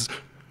that was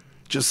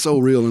just so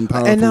real and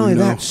powerful. And not only you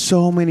know? that,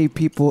 so many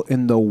people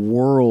in the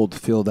world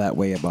feel that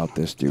way about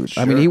this dude.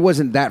 I mean, he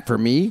wasn't that for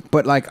me,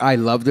 but I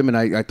loved him and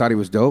I thought he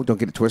was dope. Don't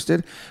get it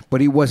twisted.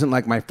 But he wasn't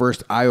like my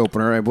first eye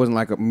opener. It wasn't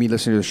like me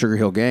listening to the Sugar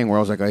Hill Gang where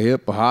I was like a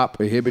hip, a hop,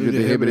 a hibbity,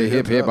 a hibbity,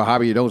 hip, hip, a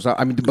hobby, you don't stop.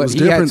 I mean, but was he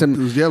had different. some.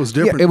 It was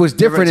different. Yeah, it was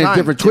different and Different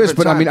different time, twist.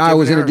 But I mean, I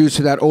was different era. introduced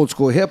to that old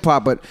school hip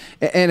hop.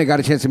 And I got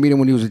a chance to meet him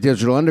when he was a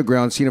Digital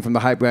Underground, seeing him from the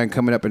hype guy and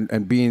coming up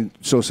and being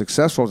so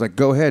successful. I was like,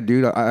 go ahead,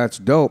 dude. That's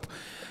dope.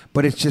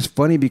 But it's just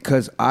funny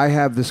because I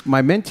have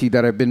my mentee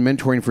that I've been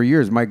mentoring for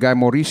years, my guy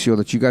Mauricio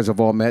that you guys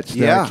have all met,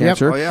 Yeah.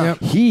 Cancer. Yep. Oh, yeah. Yep.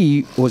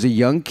 He was a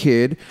young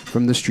kid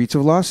from the streets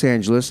of Los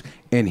Angeles,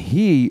 and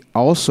he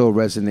also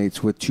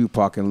resonates with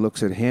Tupac and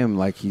looks at him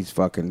like he's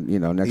fucking,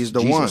 next He's to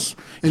the Jesus.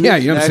 one. Yeah,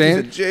 you know what I'm saying?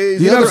 Next to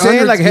Jesus. You know what I'm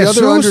saying? Like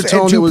Jesus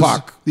and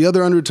Tupac. The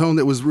other undertone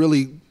that was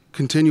really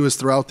continuous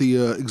throughout the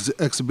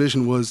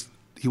exhibition was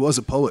he was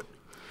a poet.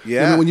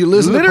 Yeah. I mean, when you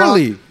listen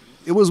Literally. to Pac,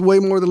 it was way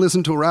more than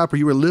listening to a rapper.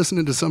 You were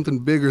listening to something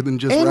bigger than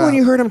just And rap. when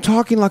you heard him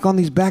talking like on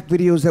these back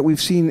videos that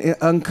we've seen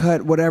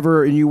uncut,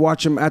 whatever, and you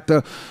watch him at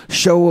the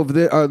show of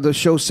the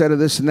show set of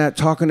this and that,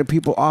 talking to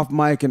people off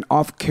mic and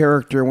off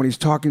character, when he's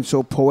talking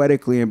so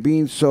poetically and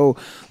being so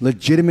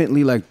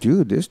legitimately like,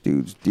 dude, this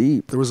dude's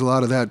deep. There was a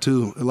lot of that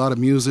too. A lot of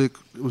music.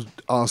 It was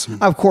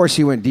awesome. Of course,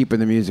 he went deep in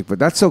the music, but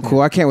that's so cool.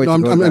 I can't wait No,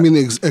 to go. I mean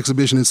the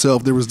exhibition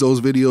itself. There was those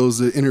videos,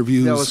 the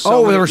interviews. There was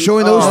so they were many-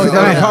 showing those. Oh, That's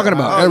what I'm talking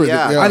about. Oh, Everything,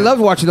 yeah. yeah. I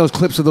loved watching those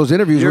clips of those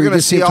interviews You're where you gonna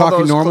just see see him all talking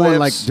those normal and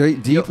clips.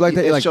 like deep like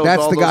that. It Like shows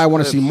that's all the guy those I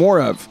want to see clips.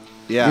 more of.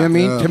 Yeah. You know what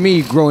I mean? To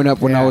me, growing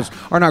up when I was,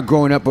 or not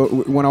growing up,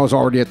 but when I was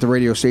already at the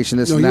radio station,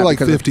 this No, and you're that. like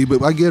because 50,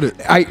 but I get it.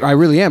 I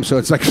really am. So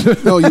it's like,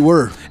 No, you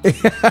were.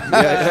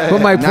 but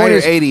my Now point you're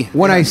is, 80.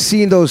 when I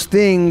seen those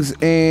things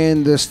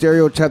and the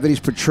stereotype that he's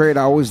portrayed,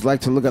 I always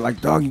like to look at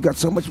like, dog, you got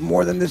so much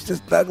more than this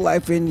thug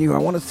life in you. I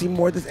want to see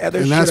more of this other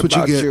And shit that's what you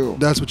about get. you.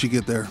 That's what you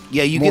get there.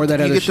 Yeah, you More get that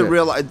you other get to shit.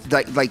 realize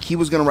like he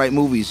was gonna write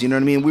movies. You know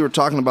what I mean? We were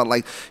talking about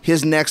like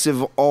his next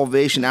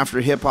evolution after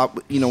hip hop.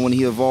 You know, when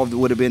he evolved,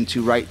 would have been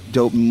to write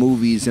dope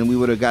movies, and we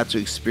would have got to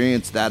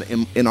experience that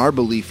in our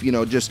belief. You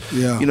know, just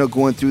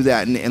going through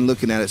that and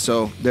looking at it.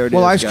 So there it is.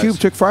 Well, Ice guys. Cube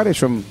took Fridays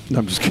from. No,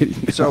 I'm just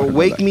kidding. So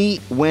Wake Me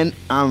When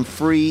I'm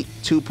Free,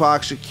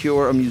 Tupac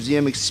Shakur, a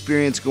museum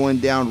experience going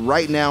down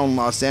right now in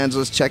Los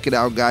Angeles. Check it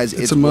out, guys.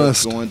 It's a worth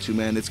must. going to,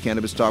 man. It's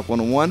Cannabis Talk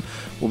 101.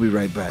 We'll be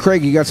right back.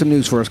 Craig, you got some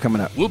news for us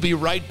coming up. We'll be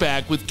right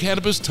back with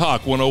Cannabis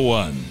Talk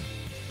 101.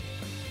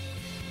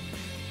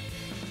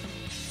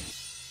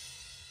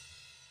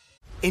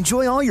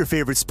 Enjoy all your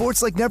favorite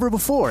sports like never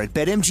before at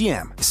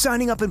BetMGM.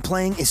 Signing up and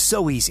playing is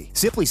so easy.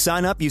 Simply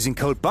sign up using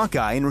code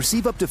Buckeye and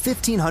receive up to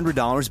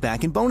 $1,500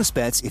 back in bonus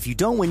bets if you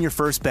don't win your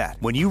first bet.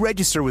 When you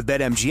register with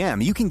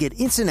BetMGM, you can get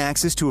instant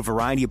access to a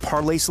variety of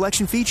parlay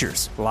selection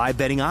features, live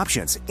betting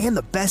options, and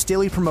the best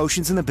daily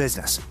promotions in the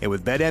business. And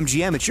with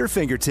BetMGM at your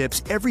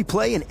fingertips, every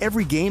play and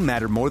every game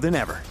matter more than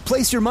ever.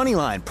 Place your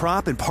moneyline,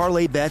 prop, and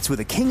parlay bets with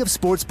the king of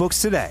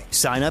sportsbooks today.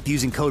 Sign up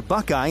using code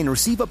Buckeye and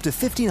receive up to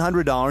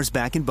 $1,500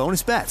 back in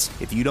bonus bets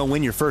if you don't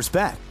win your first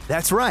bet.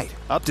 That's right,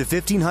 up to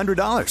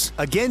 $1,500.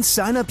 Again,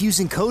 sign up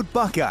using code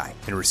Buckeye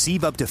and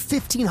receive up to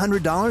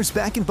 $1,500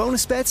 back in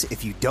bonus bets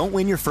if you don't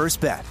win your first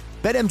bet.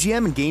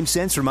 BetMGM and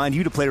GameSense remind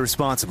you to play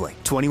responsibly.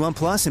 21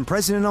 plus and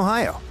present in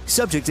Ohio.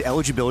 Subject to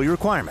eligibility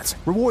requirements.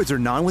 Rewards are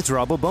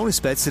non-withdrawable bonus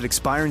bets that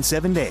expire in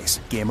 7 days.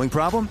 Gambling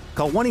problem?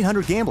 Call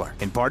 1-800-GAMBLER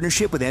in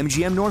partnership with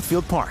MGM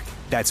Northfield Park.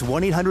 That's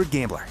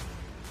 1-800-GAMBLER.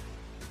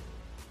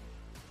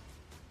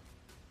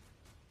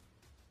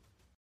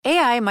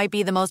 AI might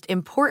be the most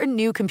important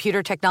new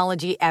computer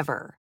technology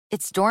ever.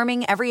 It's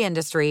storming every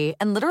industry,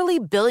 and literally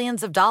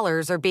billions of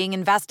dollars are being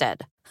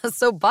invested.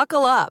 So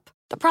buckle up.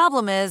 The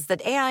problem is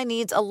that AI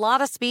needs a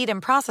lot of speed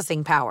and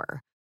processing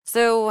power.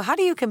 So how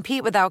do you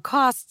compete without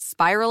costs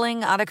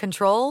spiraling out of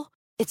control?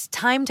 It's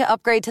time to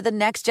upgrade to the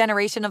next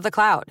generation of the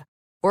cloud,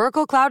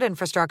 Oracle Cloud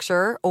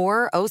Infrastructure,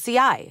 or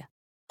OCI.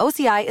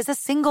 OCI is a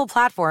single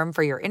platform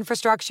for your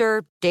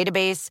infrastructure,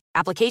 database,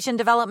 application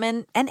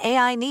development, and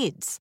AI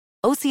needs.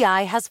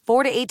 OCI has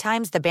 4 to 8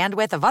 times the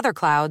bandwidth of other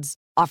clouds,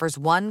 offers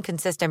one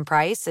consistent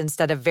price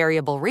instead of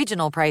variable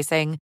regional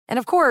pricing, and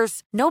of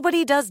course,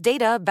 nobody does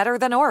data better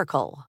than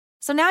Oracle.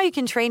 So now you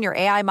can train your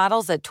AI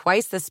models at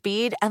twice the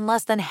speed and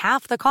less than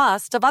half the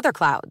cost of other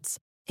clouds.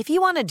 If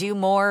you want to do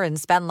more and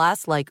spend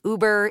less like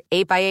Uber,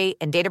 8x8,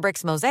 and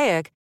Databricks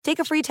Mosaic, take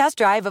a free test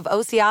drive of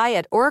OCI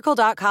at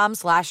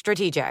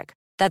oracle.com/strategic.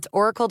 That's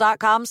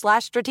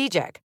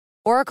oracle.com/strategic.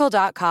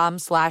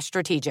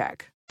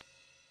 Oracle.com/strategic.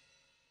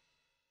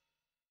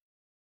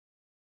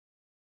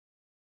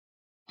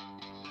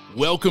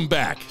 Welcome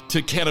back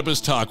to Cannabis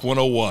Talk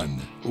 101.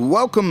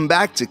 Welcome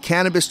back to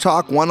Cannabis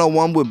Talk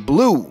 101 with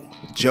Blue,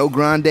 Joe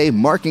Grande,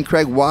 Mark and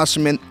Craig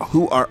Wasserman,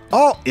 who are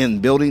all in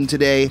building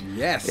today.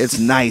 Yes. It's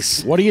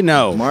nice. What do you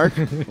know? Mark?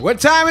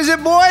 What time is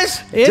it, boys?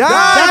 It's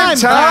Dime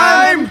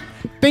time!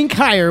 Think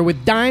higher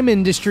with Dime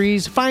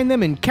Industries. Find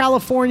them in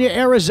California,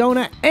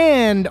 Arizona,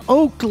 and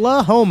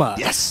Oklahoma.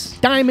 Yes.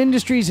 Dime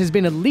Industries has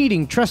been a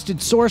leading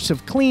trusted source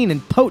of clean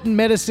and potent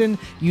medicine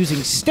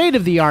using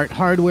state-of-the-art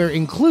hardware,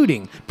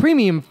 including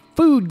premium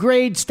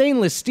food-grade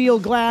stainless steel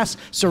glass,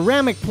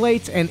 ceramic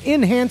plates, and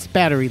enhanced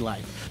battery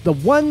life. The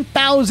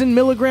 1,000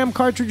 milligram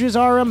cartridges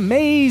are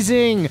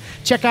amazing.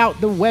 Check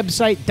out the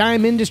website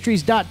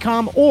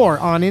dimeindustries.com or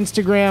on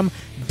Instagram,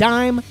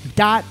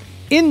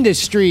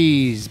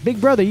 dime.industries. Big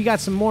brother, you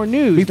got some more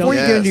news. Before you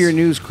Yes. get into your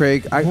news,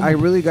 Craig, I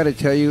really got to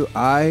tell you,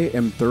 I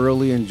am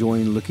thoroughly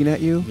enjoying looking at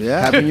you,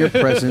 having your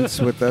presence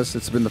with us.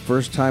 It's been the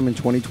first time in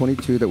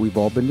 2022 that we've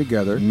all been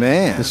together.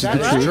 Man. This is the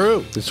That's truth.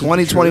 true. This is the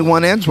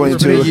 2021 and truth. 22.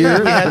 It's been a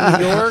year. We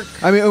had New York.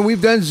 I mean, and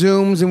we've done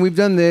Zooms, and we've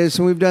done this,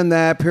 and we've done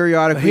that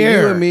periodically.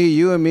 Here. You and me,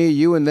 you and me,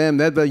 you and them.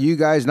 That, but you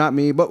guys, not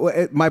me.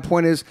 But my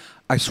point is,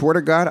 I swear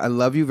to God, I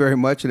love you very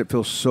much, and it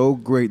feels so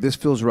great. This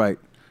feels right.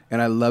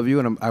 And I love you,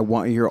 and I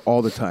want you here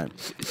all the time.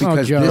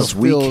 Because Joe. this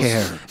We feels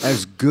care.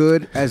 as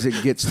good as it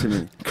gets to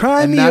me.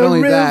 Cry and me not a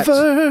only that,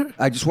 river.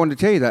 I just wanted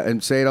to tell you that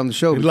and say it on the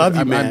show. We love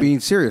you, I'm man. being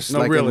serious. No,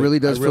 like really. it really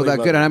does I feel really that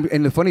love good. you.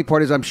 And the funny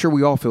part is, I'm sure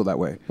we all feel that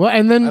way. Well,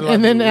 and I then love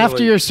and then you, after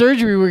really. your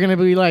surgery, we're gonna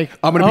be like,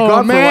 I'm gonna be oh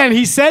gone for a man, while."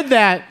 he said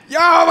that.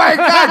 Oh my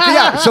God!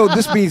 Yeah. So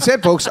this being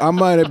said, folks, I'm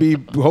gonna be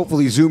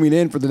hopefully zooming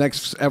in for the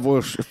next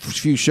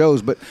few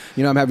shows. But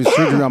you know, I'm having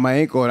surgery on my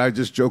ankle, and I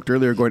just joked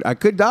earlier, going, I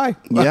could die.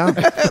 Yeah.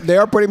 They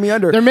are putting me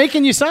under. They're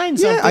making you sign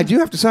something. Yeah, I do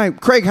have to sign.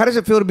 Craig, how does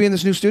it feel to be in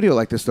this new studio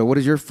like this, though? What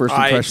is your first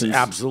It's impressions?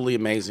 absolutely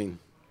amazing.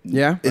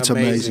 Yeah, It's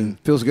amazing.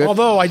 Feels good.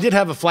 Although I did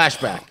have a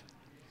flashback.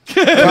 The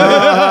minute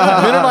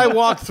I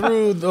walked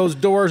through those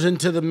doors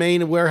into the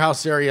main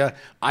warehouse area,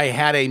 I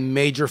had a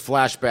major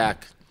flashback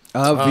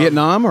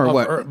Vietnam or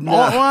what?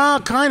 Well,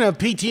 kind of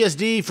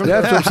PTSD from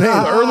That's what I'm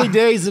saying. the early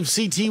days of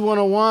CT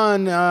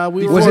 101.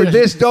 Was it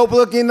this dope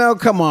looking though?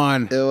 Come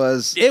on. It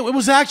was. It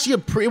was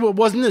actually it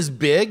wasn't as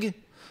big.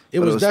 It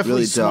was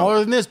definitely really smaller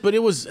dope. than this, but it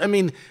was. I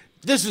mean,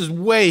 this is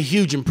way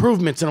huge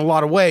improvements in a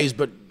lot of ways,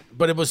 but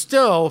it was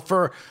still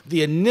for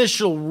the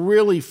initial,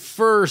 really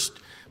first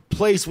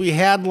place we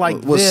had like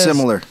Was this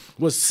similar.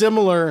 Was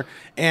similar,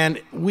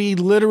 and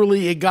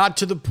it got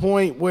to the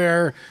point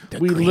where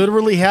we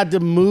literally had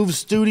to move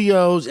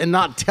studios and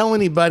not tell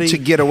anybody To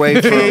get away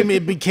from-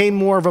 It became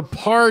more of a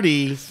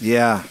party.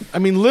 Yeah. I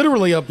mean,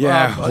 literally a We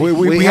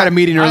had a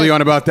meeting early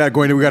on about that.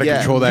 We got to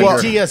control that.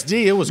 Well, here.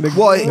 PTSD. It was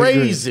Well,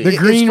 crazy. The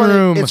green it's funny,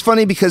 room. It's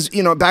funny because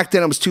back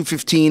then it was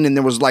 215 and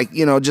there was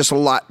just a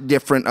lot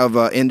different of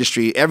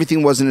industry.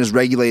 Everything wasn't as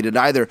regulated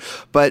either.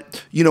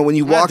 But when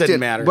you walked didn't in,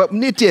 matter. but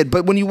it did.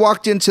 But when you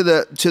walked into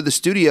the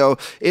studio,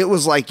 it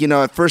was like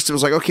at first it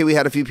was like, okay, we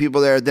had a few people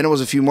there. Then it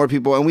was a few more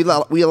people, and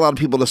we allowed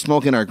people to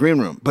smoke in our green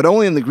room, but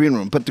only in the green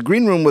room. But the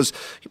green room was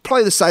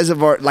probably the size of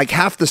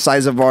half the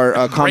size of our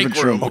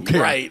conference room. Okay.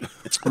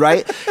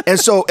 Right.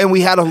 And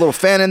we had a little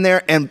fan in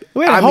there, and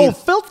We had a whole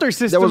filter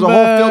system. There was a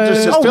whole filter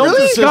system. Oh,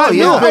 really? Scott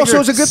Newell. Oh, so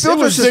it's a good It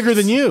filter was system. bigger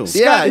than you.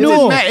 Yeah,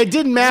 It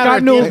didn't matter. Scott at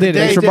the Newell end of the did it. day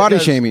Thanks for body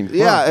because- shaming.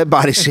 Yeah,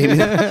 body shaming.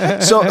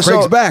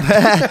 Craig's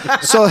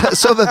back. So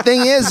the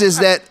thing is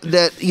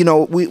that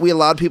we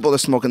allowed people to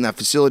smoke in that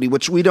facility,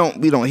 which we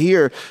don't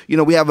here.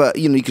 We have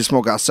you can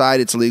smoke outside.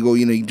 It's illegal.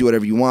 You can do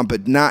whatever you want,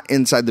 but not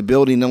inside the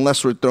building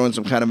unless we're throwing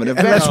some kind of an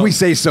event. Unless we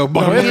say so.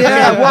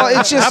 Yeah, well,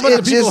 it's just How about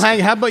the people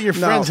just, How about your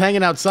friends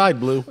hanging outside,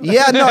 Blue?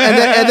 Yeah, no,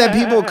 and then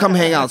people would come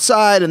hang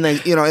outside, and then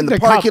in the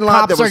parking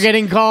lot, cops are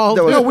getting called.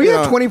 there was- No, we you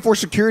have know, 24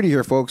 security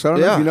here, folks. I don't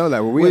know Yeah. if you know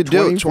that. We have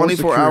do,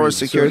 24 hours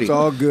security. So it's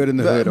all good in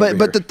the hood.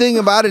 But the thing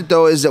about it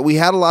though is that we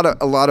had a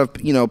lot of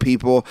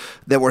people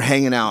that were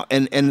hanging out,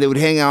 and they would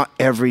hang out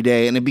every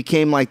day, and it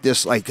became like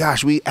this. Like,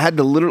 gosh, we had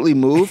to literally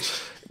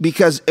move.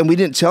 And we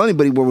didn't tell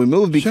anybody where we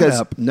moved because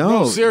up.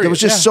 No, serious. there was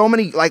just so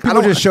many People I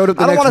don't just showed up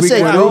the I don't next want to week.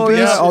 say with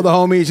groupies. all the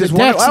homies just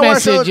text wanted-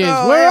 messages.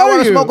 I Where want are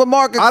to you? smoke with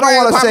Mark. I don't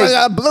wanna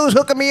say- Blue's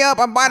hooking me up.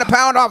 I'm buying a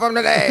pound off him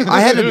today. I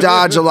had to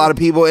dodge a lot of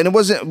people, and it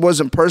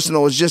wasn't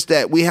personal. It was just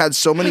that we had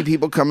so many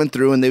people coming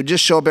through, and they would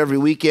just show up every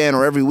weekend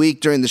or every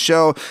week during the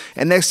show.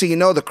 And next thing you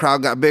know, the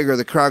crowd got bigger.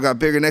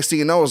 Next thing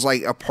you know, it was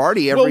like a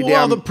party every day.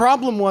 Well, the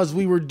problem was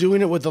we were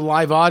doing it with a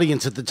live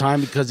audience at the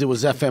time because it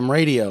was FM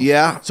radio.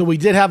 Yeah. So we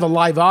did have a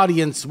live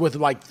audience with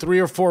like 3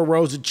 or 4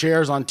 rows of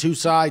chairs on 2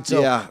 sides.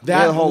 So Yeah,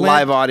 that the whole lent,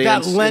 live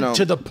audience, That lent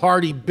to the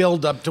party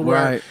build up to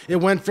where Right. it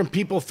went from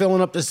people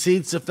filling up the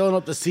seats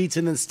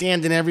and then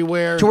standing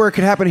everywhere. To where it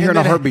could happen here And in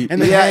a then- heartbeat. and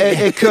then- Yeah,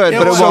 it could,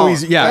 but it was- won't.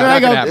 easy. Yeah, And that I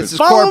could go, happen. This is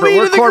follow corporate. me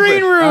We're to the corporate.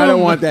 green room. I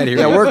don't want that here.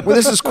 Yeah,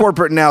 this is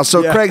corporate now.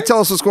 So, Craig,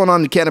 tell us what's going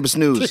on in cannabis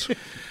news.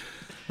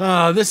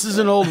 This is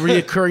an old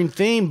reoccurring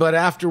theme, but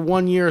after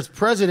 1 year as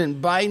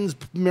president, Biden's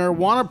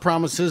marijuana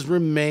promises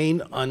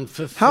remain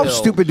unfulfilled. How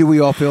stupid do we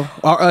all feel?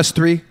 Us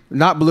three,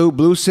 not Blue.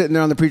 Blue's sitting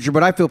there on the preacher,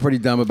 but I feel pretty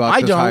dumb about I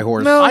this don't. high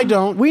horse. No, I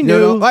don't. We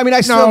No, knew. no. I mean, I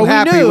still am we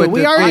happy knew. with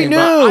We the already thing, knew.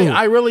 but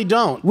I really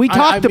don't. We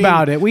talked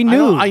about it. We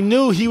knew. I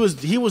knew he was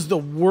the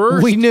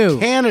worst We knew.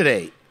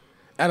 candidate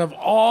out of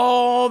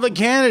all the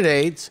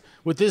candidates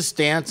with this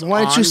stance.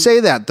 Why didn't you on- say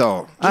that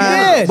though?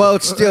 did. Well,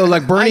 it's still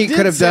like Bernie I did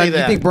could have say done. that.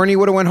 You think Bernie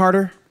would have went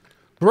harder?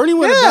 Bernie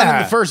would have done it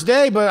Yeah. the first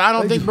day, but I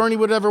don't think Bernie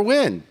would ever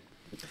win.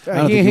 I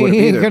don't think he would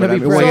have either. gonna but I be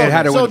mean, well, he president.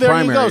 had to win the there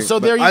primary. you go. So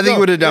there you go. I think he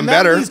would have done And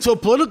that better. leads to a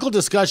political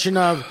discussion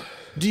of: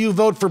 do you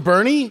vote for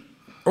Bernie,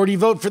 or do you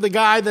vote for the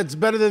guy that's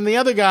better than the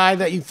other guy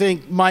that you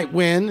think might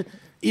win,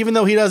 even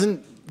though he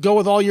doesn't go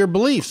with all your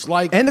beliefs?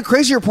 Like, And the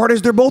crazier part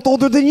is they're both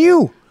older than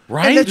you.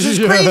 Right? And that's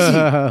just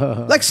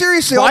crazy. Like,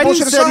 seriously, all Biden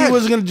bullshit said aside. he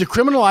was going to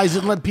decriminalize it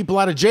and let people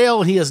out of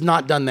jail, and he has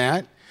not done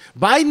that.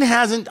 Biden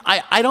hasn't.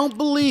 I don't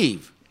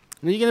believe.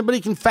 Anybody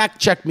can fact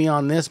check me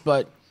on this,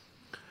 but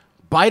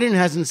Biden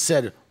hasn't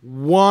said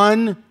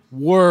one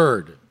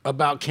word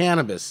about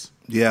cannabis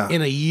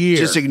in a year.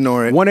 Just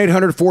ignore it.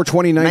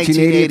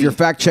 1-800-420-1980. If you're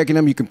fact checking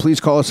them, you can please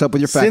call us up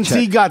with your fact Since check.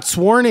 he got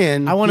sworn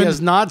in, I wanna- he has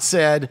not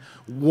said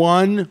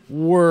one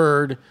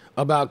word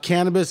about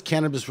cannabis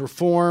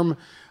reform,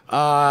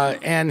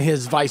 and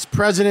his vice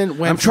president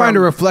went I'm trying to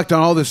from- reflect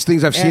on all these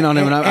things I've seen on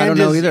him, and I don't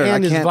know either. And I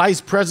his can't.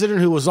 vice president,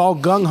 who was all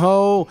gung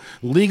ho,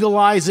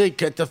 legalize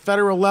it at the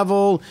federal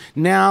level,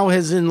 now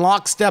is in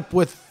lockstep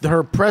with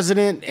her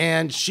president,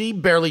 and she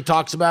barely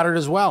talks about it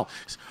as well.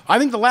 I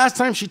think the last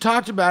time she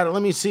talked about it,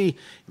 let me see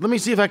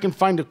if I can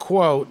find a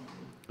quote.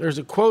 There's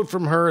a quote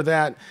from her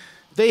that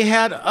they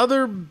had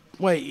other.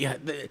 Wait, yeah,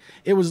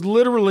 it was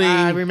literally.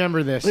 I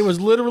remember this. It was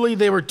literally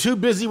they were too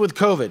busy with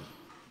COVID.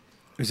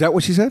 Is that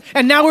what she said?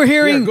 And now we're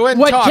hearing Yeah, go ahead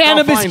and what talk. I'll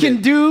cannabis find can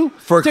it. do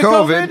For to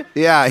COVID.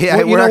 Yeah, Well,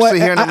 you we're know what? actually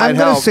hearing it might I'm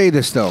going help. to say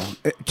this, though.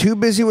 Too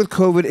busy with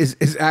COVID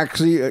is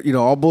actually,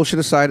 all bullshit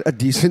aside, a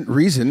decent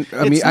reason.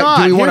 I mean, It's not.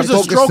 do we want Here's to a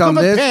focus stroke on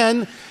of a this?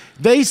 pen.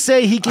 They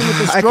say he can, with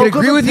the I stroke could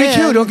agree of a with you, pen,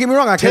 too. Don't get me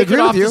wrong. I could take agree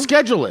it with off you. the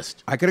schedule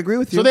list. I could agree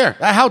with you. So there.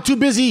 How too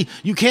busy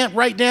you can't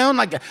write down?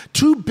 Like,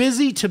 too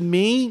busy to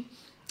me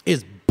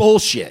is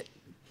bullshit.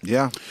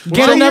 Yeah. Get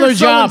When I another hear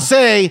someone job.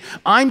 say,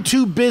 I'm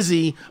too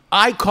busy,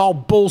 I call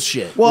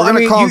bullshit. Well, We're I gonna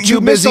mean, call him you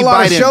Too missed a Busy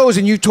lot of Biden. shows,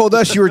 and you told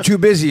us you were too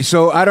busy.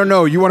 So I don't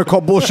know. You want to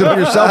call bullshit on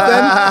yourself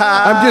then?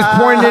 I'm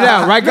just pointing it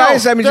out, right,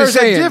 guys? No, I mean, there's just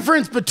saying. a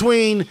difference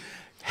between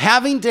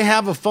having to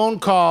have a phone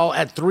call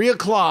at 3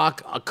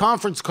 o'clock, a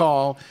conference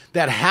call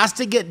that has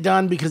to get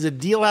done because a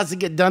deal has to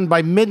get done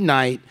by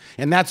midnight,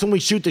 and that's when we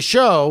shoot the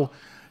show.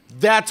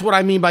 That's what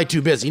I mean by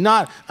too busy.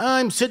 Not,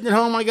 I'm sitting at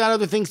home, I got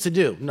other things to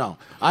do. No,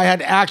 I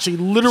had actually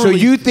So literally.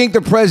 you think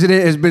the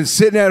president has been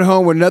sitting at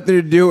home with nothing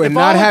to do and If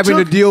not all it having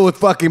to took- deal with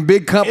fucking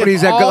big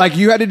companies if all- like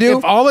you had to do?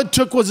 If all it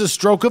took was a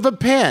stroke of a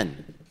pen,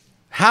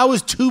 how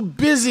is too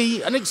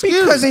busy an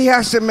excuse? Because he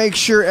has to make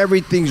sure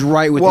everything's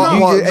right with Well,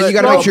 you. well, And you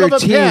got to make sure your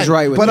team's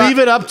right with Leave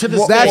you. it up to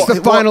the That's state.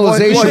 the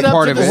finalization Leave it up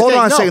part to of the it. Hold state.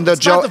 on a No, second, though,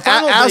 it's not Joe. the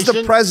As the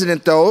finalization.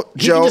 president, though,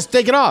 He Joe, can just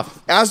take it off.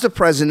 as the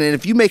president,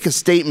 if you make a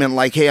statement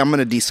like, "Hey, I'm going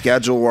to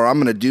deschedule," or "I'm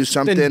going to do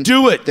something," Then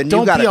do it. Then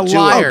Don't you got be to a do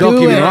liar. it. Don't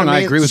get me Do wrong. it. I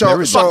agree with so,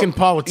 everything. Fucking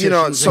you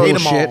know, politicians. so I hate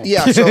 'em all.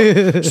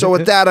 Yeah, so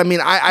with that, I mean,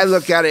 I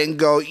look at it and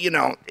go,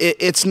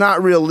 it's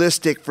not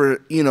realistic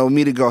for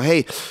me to go,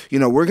 hey,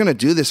 we're going to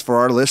do this for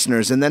our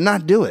listeners, and then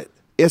not do it.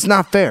 It's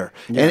not fair.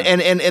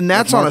 And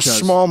that's on a Mark does.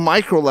 small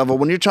micro level.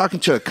 When you're talking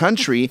to a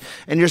country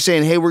and you're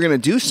saying, hey, we're going to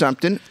do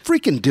something,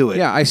 freaking do it.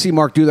 Yeah, I see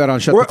Mark do that on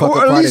Shut Or, the Fuck or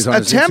Up at Fridays least on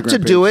his attempt to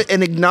Instagram do page. it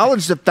and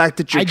acknowledge the fact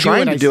that you're I do trying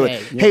what to I do say.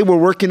 it. Hey, we're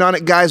working on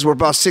it, guys. We're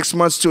about 6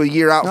 months to a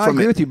year out No, I from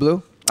agree it. with you,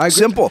 Blue. I agree.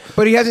 Simple.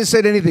 But he hasn't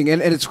said anything,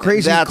 and it's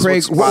crazy, That's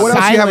Craig. what's What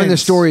else do you have in the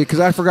Silence. story? Because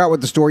I forgot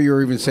what the story you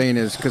were even saying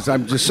is. Because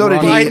I'm just So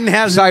did he. Biden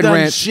hasn't side done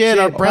rant. shit.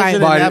 Our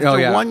president, Biden- after oh,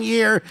 yeah. 1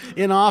 year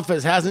in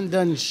office, hasn't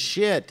done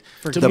shit.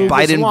 To The move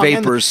this Biden along.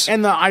 vapors.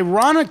 And the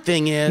ironic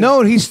thing is,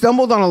 No, he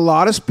stumbled on a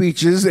lot of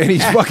speeches, and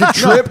he's fucking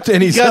tripped,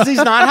 and he's because he's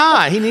not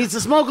high. He needs to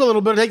smoke a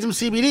little bit, take some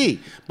CBD.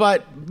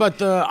 But the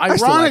still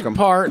like ironic him.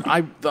 part,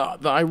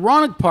 the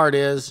ironic part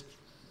is,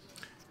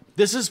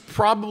 this is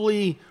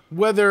probably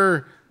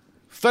whether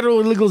federal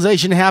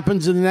legalization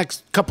happens in the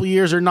next couple of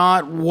years or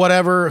not,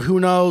 whatever, who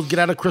knows, get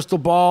out a crystal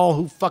ball,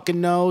 who fucking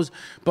knows.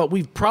 But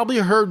we've probably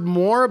heard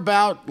more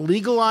about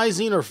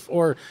legalizing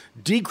or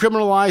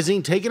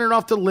decriminalizing, taking it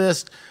off the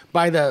list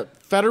by the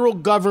federal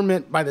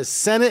government, by the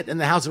Senate and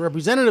the House of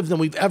Representatives than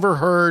we've ever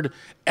heard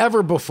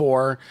ever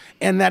before.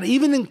 And that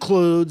even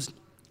includes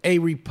a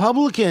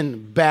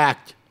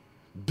Republican-backed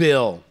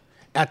bill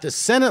at the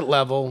Senate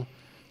level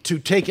to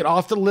take it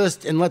off the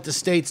list and let the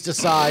states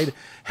decide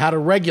how to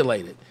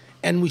regulate it.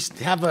 And we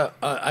have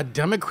a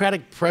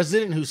Democratic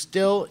president who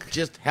still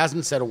just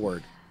hasn't said a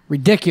word.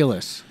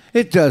 Ridiculous.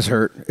 It does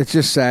hurt. It's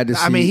just sad to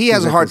see. I mean, he has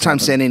a things hard like this time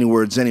happen. saying any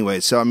words anyway.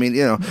 So, I mean,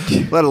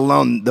 let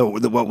alone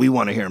what we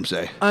want to hear him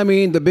say. I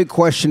mean, the big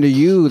question to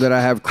you that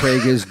I have,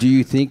 Craig, is: do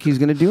you think he's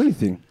going to do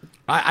anything?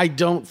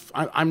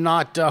 I'm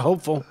not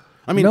hopeful.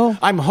 I mean, No.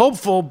 I'm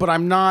hopeful, but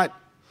I'm not.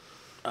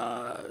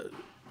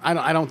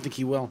 I don't think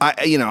he will. I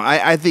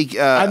think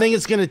I think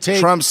it's going to take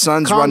Trump's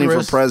son's running for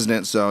Congress.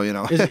 president, so Is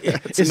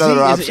it's he-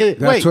 another option.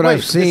 That's what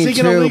I've seen is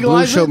he gonna too. Blue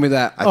legalize showed it? me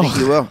that. I think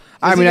he will.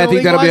 I Is mean, he I gonna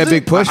think that'll be a legalize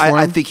big it? push for him.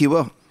 I think he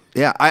will.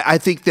 Yeah, I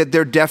think that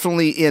they're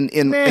definitely in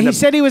Man, in he a-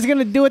 said he was going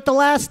to do it the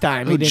last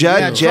time. He didn't Jed-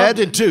 do Yeah, it. Jed- Trump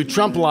did too.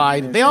 Trump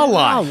lied. They all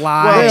lied. all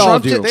lied. Well, They all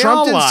Trump, do. did, They Trump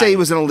all didn't lied. say he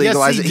was going to Yes,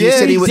 legalize he it. did. He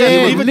said he was.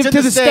 did. Leave it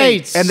to the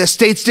states. And the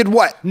states did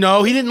what?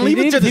 No, he didn't leave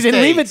He it to the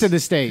didn't leave it states. to the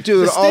states.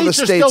 Dude, The all the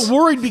states are states. still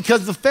worried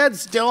because the feds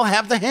still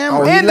have the hammer.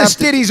 Oh, he And the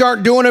left it. stitties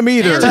aren't doing them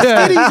either. And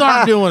the cities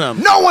aren't doing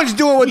them. No one's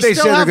doing what We they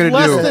still said they're have going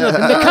less to do. than a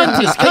third countries,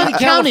 in the state of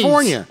counties.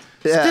 California.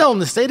 Yeah. Still, in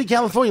the state of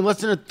California, less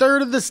than a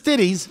third of the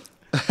cities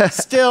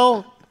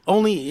still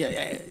only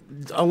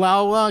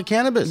allow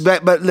cannabis.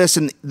 But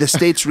listen, the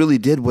states really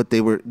did what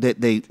they were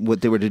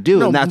to do,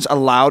 No, and that's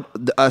allowed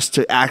us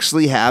to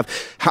actually have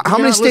how You're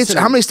many not states?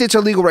 listening. How many states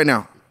are legal right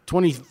now?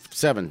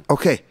 27.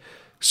 Okay.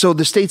 So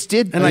the states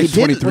did. And he like did.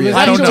 23.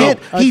 I don't know.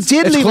 He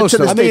did It's leave it close, to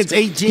the though. I think states.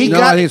 it's 18. He No,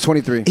 got, I think it's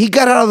 23. He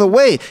got out of the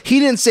way.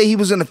 He didn't say he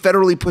was going to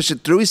federally push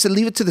it through. He said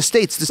leave it to the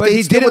states. The But he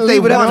states did didn't what they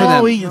leave it up to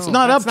wanted. them. No, it's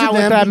not up that's to not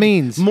them. what that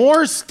means.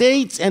 More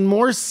states and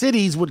more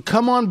cities would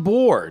come on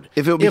board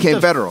If it became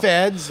the federal.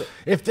 Feds,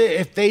 if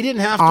they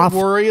didn't have to Off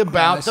worry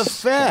about the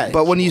Feds.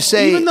 But when you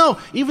say- even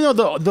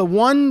though the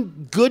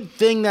one good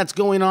thing that's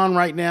going on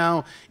right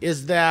now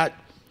is that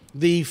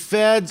the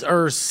Feds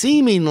are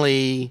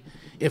seemingly,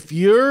 if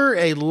you're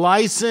a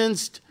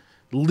licensed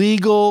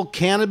legal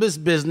cannabis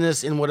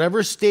business in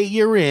whatever state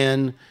you're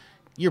in,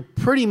 you're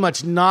pretty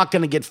much not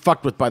going to get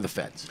fucked with by the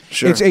Feds.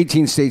 Sure. It's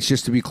 18 states,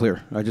 just to be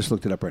clear. I just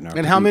looked it up right now.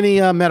 And how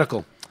many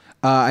medical?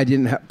 I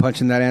didn't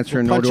punch in that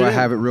answer, nor punch do it I in.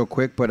 have it real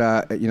quick. But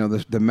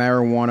the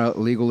marijuana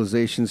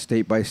legalization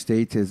state by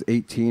state is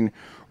 18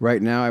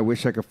 right now. I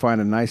wish I could find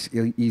a nice,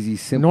 easy,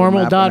 simple map.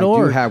 And I do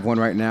Normal.org. have one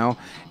right now,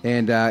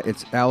 and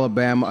it's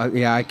Alabama.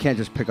 Yeah, I can't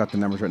just pick out the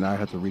numbers right now. I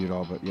have to read it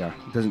all, but yeah,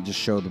 it doesn't just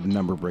show the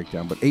number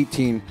breakdown. But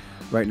 18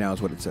 right now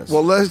is what it says.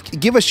 Well,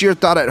 give us your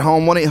thought at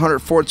home.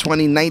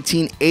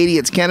 1-800-420-1980.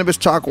 It's Cannabis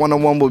Talk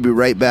 101. We'll be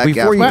right back.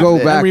 Before you after go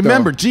this. back, And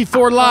remember,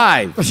 G4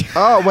 Live.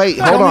 Oh wait,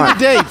 hold Tell me on.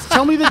 the dates.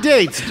 Tell me the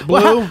dates,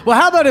 Blue. Well,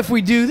 how about if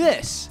we do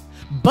this?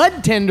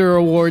 Bud Tender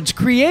Awards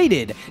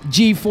created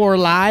G4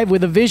 Live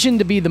with a vision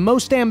to be the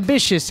most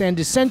ambitious and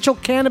essential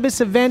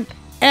cannabis event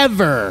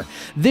ever.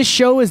 This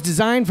show is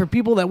designed for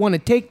people that want to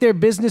take their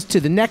business to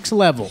the next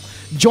level.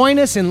 Join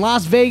us in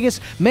Las Vegas,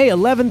 May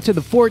 11th to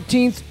the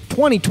 14th,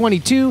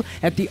 2022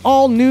 at the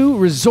all-new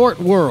Resort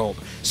World.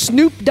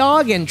 Snoop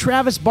Dogg and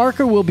Travis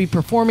Barker will be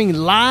performing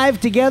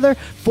live together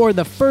for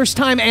the first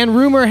time, and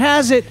rumor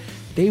has it,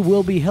 they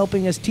will be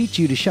helping us teach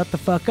you to shut the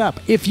fuck up.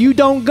 If you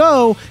don't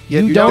go,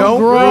 you don't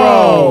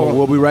grow.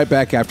 We'll be right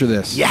back after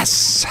this.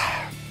 Yes.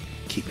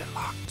 Keep it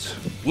locked.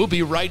 We'll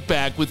be right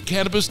back with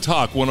Cannabis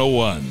Talk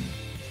 101.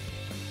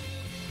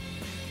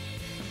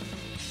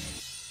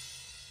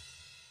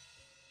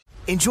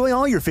 Enjoy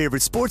all your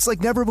favorite sports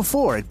like never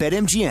before at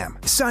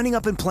BetMGM. Signing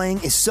up and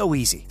playing is so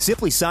easy.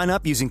 Simply sign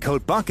up using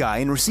code Buckeye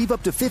and receive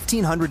up to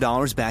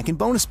 $1,500 back in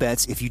bonus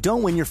bets if you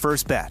don't win your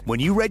first bet. When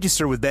you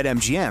register with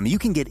BetMGM, you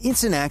can get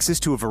instant access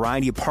to a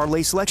variety of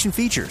parlay selection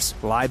features,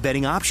 live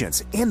betting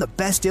options, and the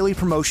best daily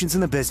promotions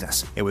in the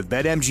business. And with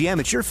BetMGM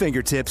at your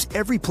fingertips,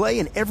 every play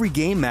and every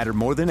game matter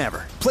more than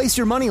ever. Place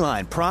your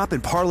moneyline, prop,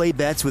 and parlay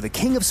bets with the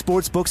king of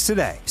sportsbooks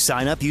today.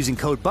 Sign up using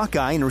code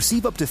Buckeye and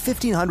receive up to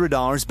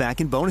 $1,500 back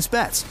in bonus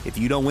bets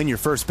if you don't win your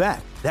first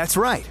bet. That's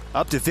right,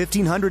 up to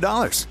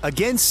 $1,500.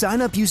 Again,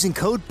 sign up using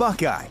code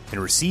Buckeye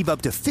and receive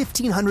up to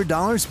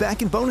 $1,500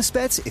 back in bonus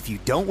bets if you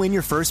don't win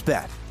your first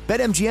bet.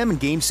 BetMGM and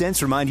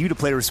GameSense remind you to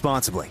play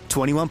responsibly.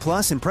 21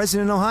 plus and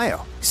present in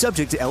Ohio.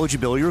 Subject to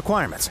eligibility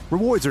requirements.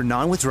 Rewards are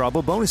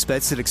non-withdrawable bonus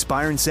bets that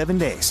expire in 7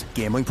 days.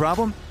 Gambling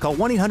problem? Call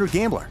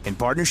 1-800-GAMBLER in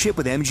partnership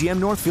with MGM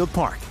Northfield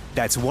Park.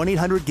 That's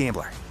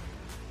 1-800-GAMBLER.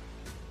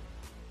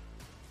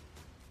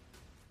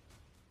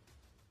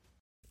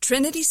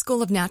 Trinity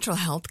School of Natural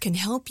Health can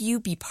help you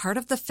be part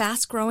of the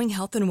fast-growing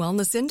health and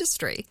wellness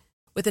industry.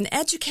 With an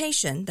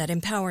education that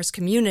empowers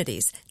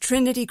communities,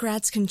 Trinity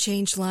grads can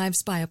change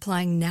lives by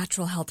applying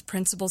natural health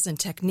principles and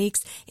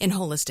techniques in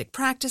holistic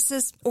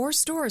practices or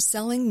stores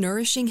selling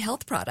nourishing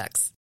health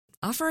products.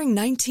 Offering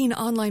 19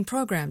 online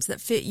programs that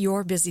fit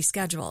your busy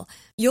schedule,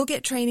 you'll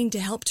get training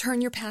to help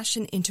turn your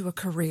passion into a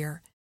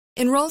career.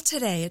 Enroll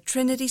today at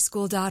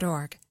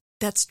trinityschool.org.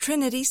 That's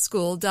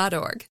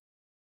trinityschool.org.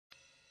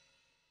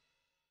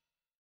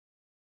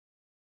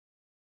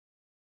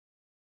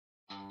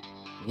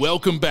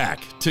 Welcome back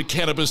to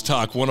Cannabis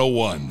Talk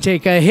 101.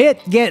 Take a hit,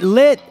 get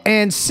lit,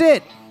 and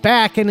sit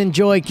back and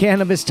enjoy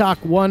Cannabis Talk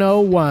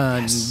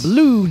 101. Yes.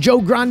 Blue,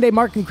 Joe Grande,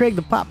 Mark and Craig,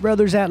 the Pop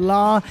Brothers at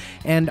Law,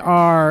 and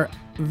our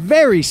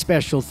very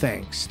special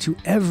thanks to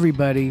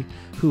everybody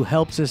who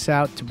helps us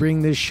out to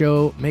bring this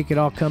show, make it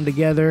all come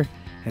together,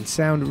 and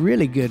sound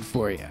really good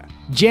for you.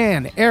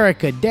 Jan,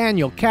 Erica,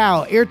 Daniel,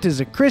 Cal,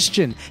 Irtaza,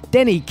 Christian,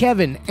 Denny,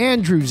 Kevin,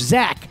 Andrew,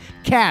 Zach,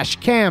 Cash,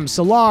 Cam,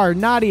 Salar,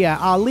 Nadia,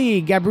 Ali,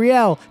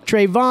 Gabrielle,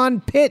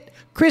 Trayvon, Pitt,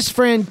 Chris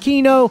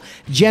Franchino,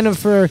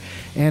 Jennifer,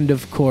 and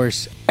of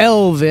course,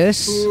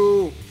 Elvis.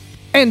 Ooh.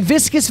 And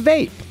Viscous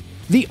Vape,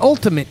 the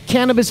ultimate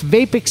cannabis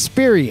vape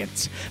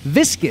experience.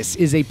 Viscous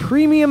is a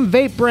premium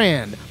vape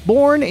brand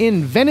born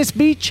in Venice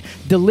Beach,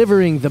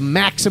 delivering the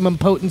maximum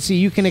potency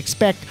you can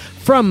expect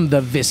from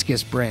the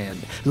Viscous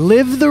brand.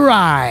 Live the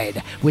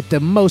ride with the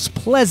most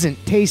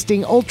pleasant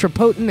tasting, ultra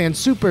potent, and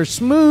super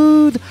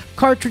smooth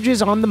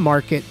cartridges on the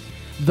market.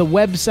 The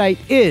website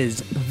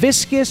is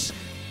viscous.life.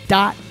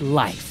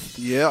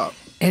 Yeah.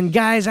 And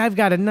guys, I've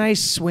got a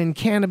nice when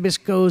cannabis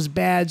goes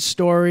bad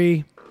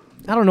story.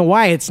 I don't know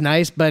why it's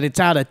nice, but it's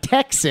out of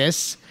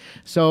Texas.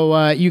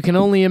 So you can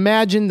only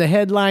imagine. The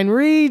headline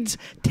reads,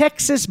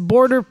 Texas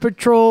Border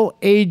Patrol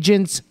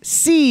agents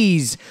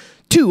seize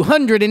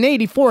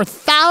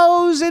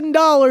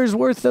 $284,000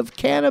 worth of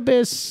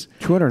cannabis.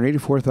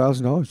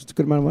 $284,000. It's a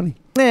good amount of money.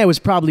 It was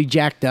probably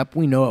jacked up.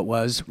 We know it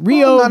was.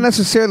 Rio. Well, not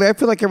necessarily. I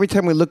feel like every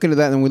time we look into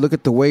that and we look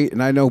at the weight,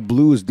 and I know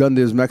Blue has done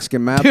this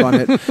Mexican math on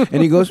it,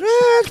 and he goes,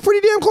 it's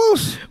pretty damn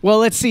close. Well,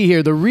 let's see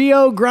here. The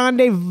Rio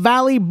Grande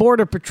Valley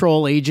Border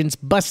Patrol agents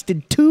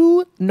busted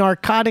 2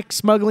 narcotic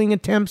smuggling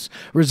attempts,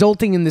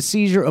 resulting in the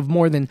seizure of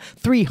more than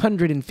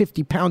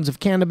 350 pounds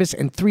of cannabis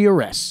and 3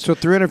 arrests. So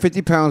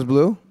 350 pounds,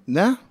 Blue?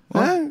 Nah.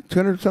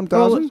 200-some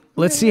thousand? Well,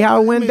 let's see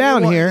how it went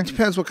down here. It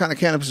depends what kind of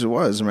cannabis it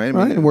was, right?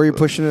 And where you're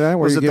pushing it at?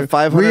 Was it the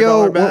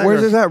 $500 bag?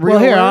 Where's it at? Rio,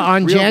 well, here,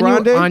 on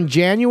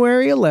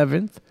January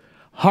 11th,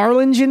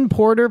 Harlingen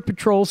Border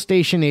Patrol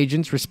station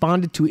agents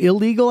responded to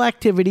illegal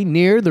activity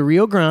near the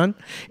Rio Grande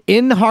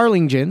in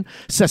Harlingen.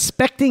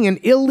 Suspecting an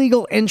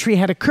illegal entry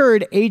had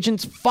occurred,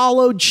 agents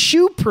followed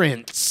shoe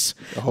prints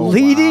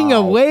leading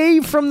away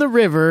from the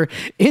river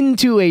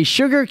into a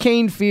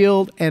sugarcane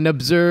field and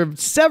observed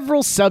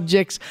several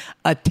subjects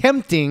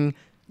attempting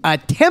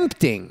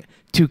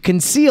to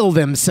conceal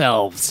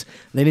themselves.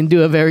 They didn't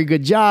do a very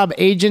good job.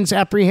 Agents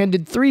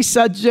apprehended 3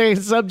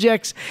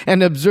 subjects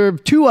and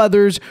observed 2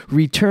 others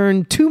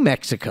return to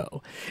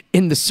Mexico.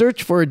 In the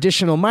search for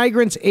additional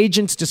migrants,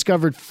 agents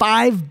discovered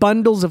 5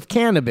 bundles of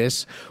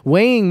cannabis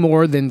weighing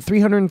more than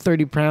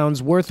 330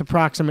 pounds, worth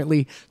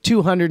approximately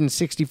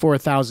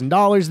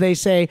 $264,000, they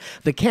say.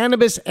 The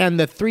cannabis and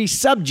the 3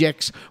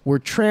 subjects were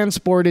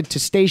transported to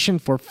station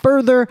for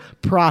further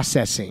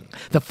processing.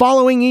 The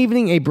following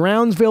evening, a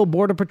Brownsville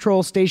Border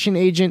Patrol station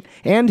agent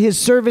and his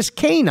service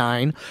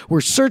canine were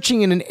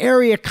searching in an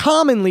area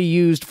commonly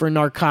used for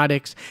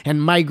narcotics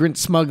and migrant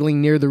smuggling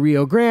near the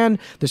Rio Grande.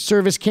 The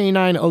service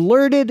canine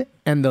alerted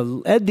and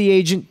led the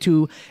agent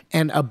to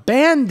an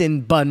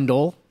abandoned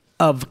bundle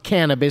of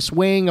cannabis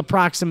weighing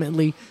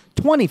approximately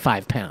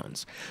 25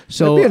 pounds.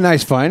 So that'd be a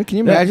nice find. Can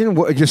you imagine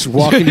just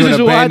walking to an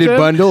abandoned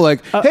bundle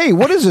like, hey,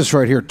 what is this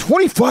right here?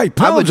 25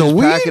 pounds I would just of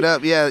weed? pack it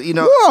up. Yeah,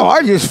 Whoa,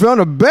 I just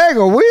found a bag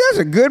of weed. That's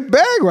a good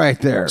bag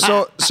right there.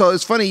 So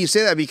it's funny you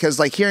say that because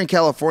like here in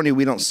California,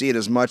 we don't see it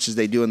as much as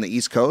they do in the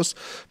East Coast.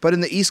 But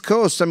in the East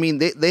Coast, I mean,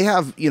 they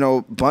have,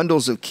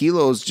 bundles of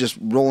kilos just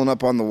rolling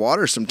up on the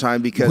water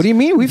sometime because... What do you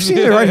mean? We've seen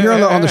it right here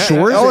on the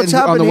shores it's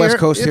on the here. West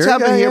Coast It's here.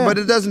 happened here, but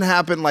it doesn't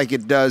happen like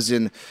it does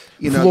in...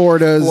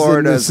 Florida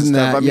and stuff.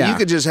 that, I mean, you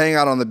could just hang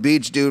out on the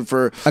beach, dude,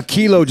 for a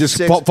kilo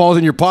just falls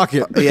in your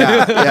pocket.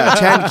 Yeah,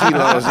 10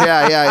 kilos.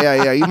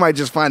 Yeah. You might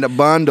just find a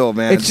bundle,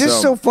 man. It's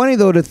just so funny,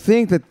 though, to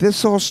think that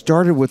this all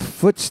started with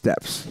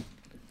footsteps.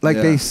 Like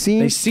they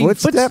seen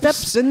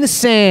footsteps in the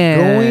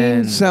sand.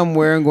 Going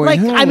somewhere and going, like,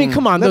 I mean,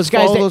 come on, those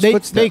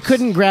guys, they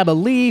couldn't grab a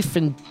leaf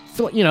and,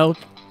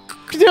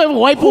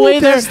 wipe away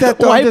their...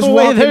 Wipe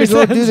away their...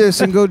 Go do this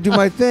and go do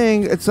my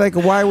thing. It's like,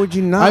 why would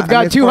you not? I've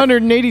got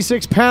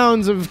 286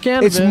 pounds of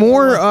cannabis. It's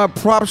more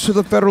props to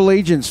the federal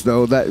agents,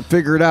 though, that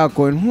figured out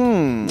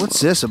going,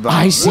 what's this about?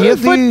 I see a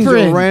footprint.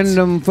 These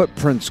random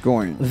footprints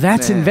going.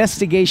 That's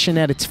investigation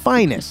at its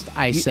finest,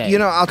 I say.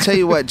 I'll tell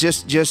you what,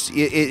 just it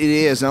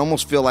is. I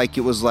almost feel like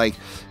it was like,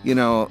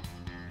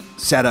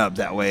 set up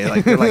that way.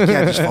 Like they're like,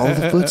 yeah, just follow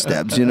the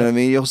footsteps. You know what I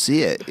mean? You'll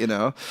see it.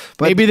 But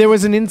maybe there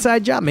was an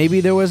inside job.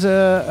 Maybe there was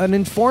an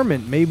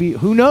informant. Maybe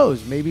who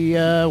knows? Maybe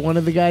one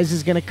of the guys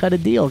is going to cut a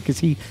deal because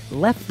he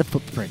left the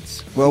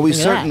footprints. Well, we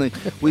certainly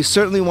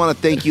want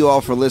to thank you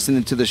all for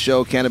listening to the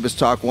show, Cannabis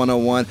Talk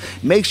 101.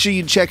 Make sure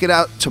you check it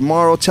out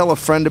tomorrow. Tell a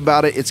friend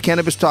about it. It's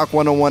Cannabis Talk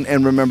 101,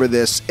 and remember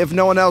this: if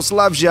no one else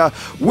loves you,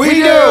 we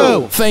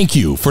do. Thank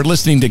you for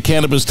listening to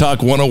Cannabis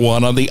Talk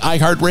 101 on the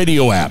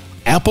iHeartRadio app,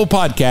 Apple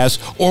Podcasts,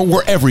 or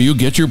wherever you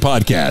get your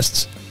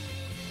podcasts.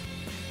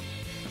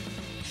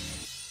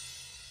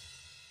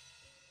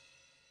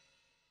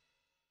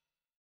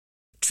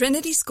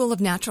 Trinity School of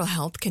Natural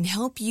Health can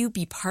help you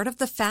be part of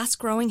the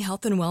fast-growing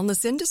health and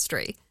wellness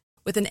industry.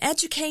 With an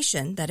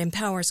education that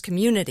empowers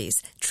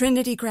communities,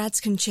 Trinity grads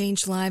can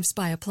change lives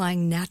by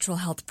applying natural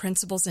health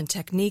principles and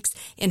techniques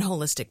in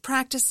holistic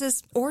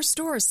practices or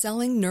stores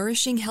selling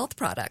nourishing health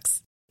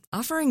products.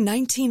 Offering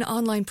 19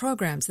 online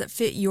programs that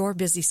fit your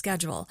busy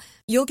schedule,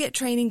 you'll get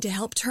training to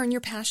help turn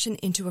your passion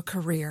into a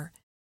career.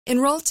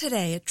 Enroll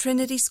today at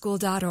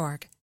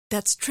trinityschool.org.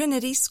 That's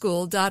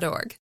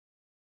trinityschool.org.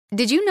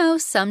 Did you know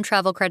some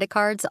travel credit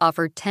cards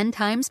offer 10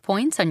 times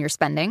points on your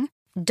spending?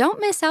 Don't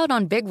miss out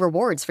on big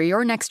rewards for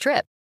your next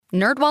trip.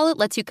 NerdWallet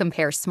lets you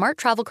compare smart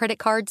travel credit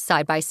cards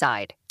side by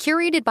side,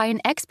 curated by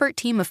an expert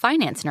team of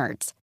finance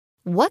nerds.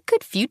 What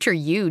could future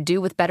you do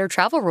with better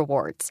travel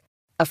rewards?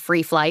 A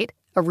free flight?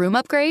 A room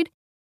upgrade?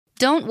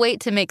 Don't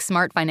wait to make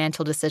smart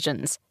financial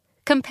decisions.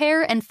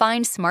 Compare and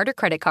find smarter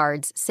credit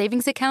cards,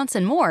 savings accounts,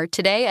 and more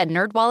today at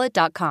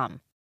nerdwallet.com.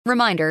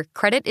 Reminder,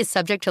 credit is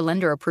subject to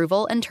lender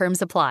approval and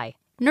terms apply.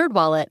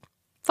 NerdWallet.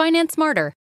 Finance smarter.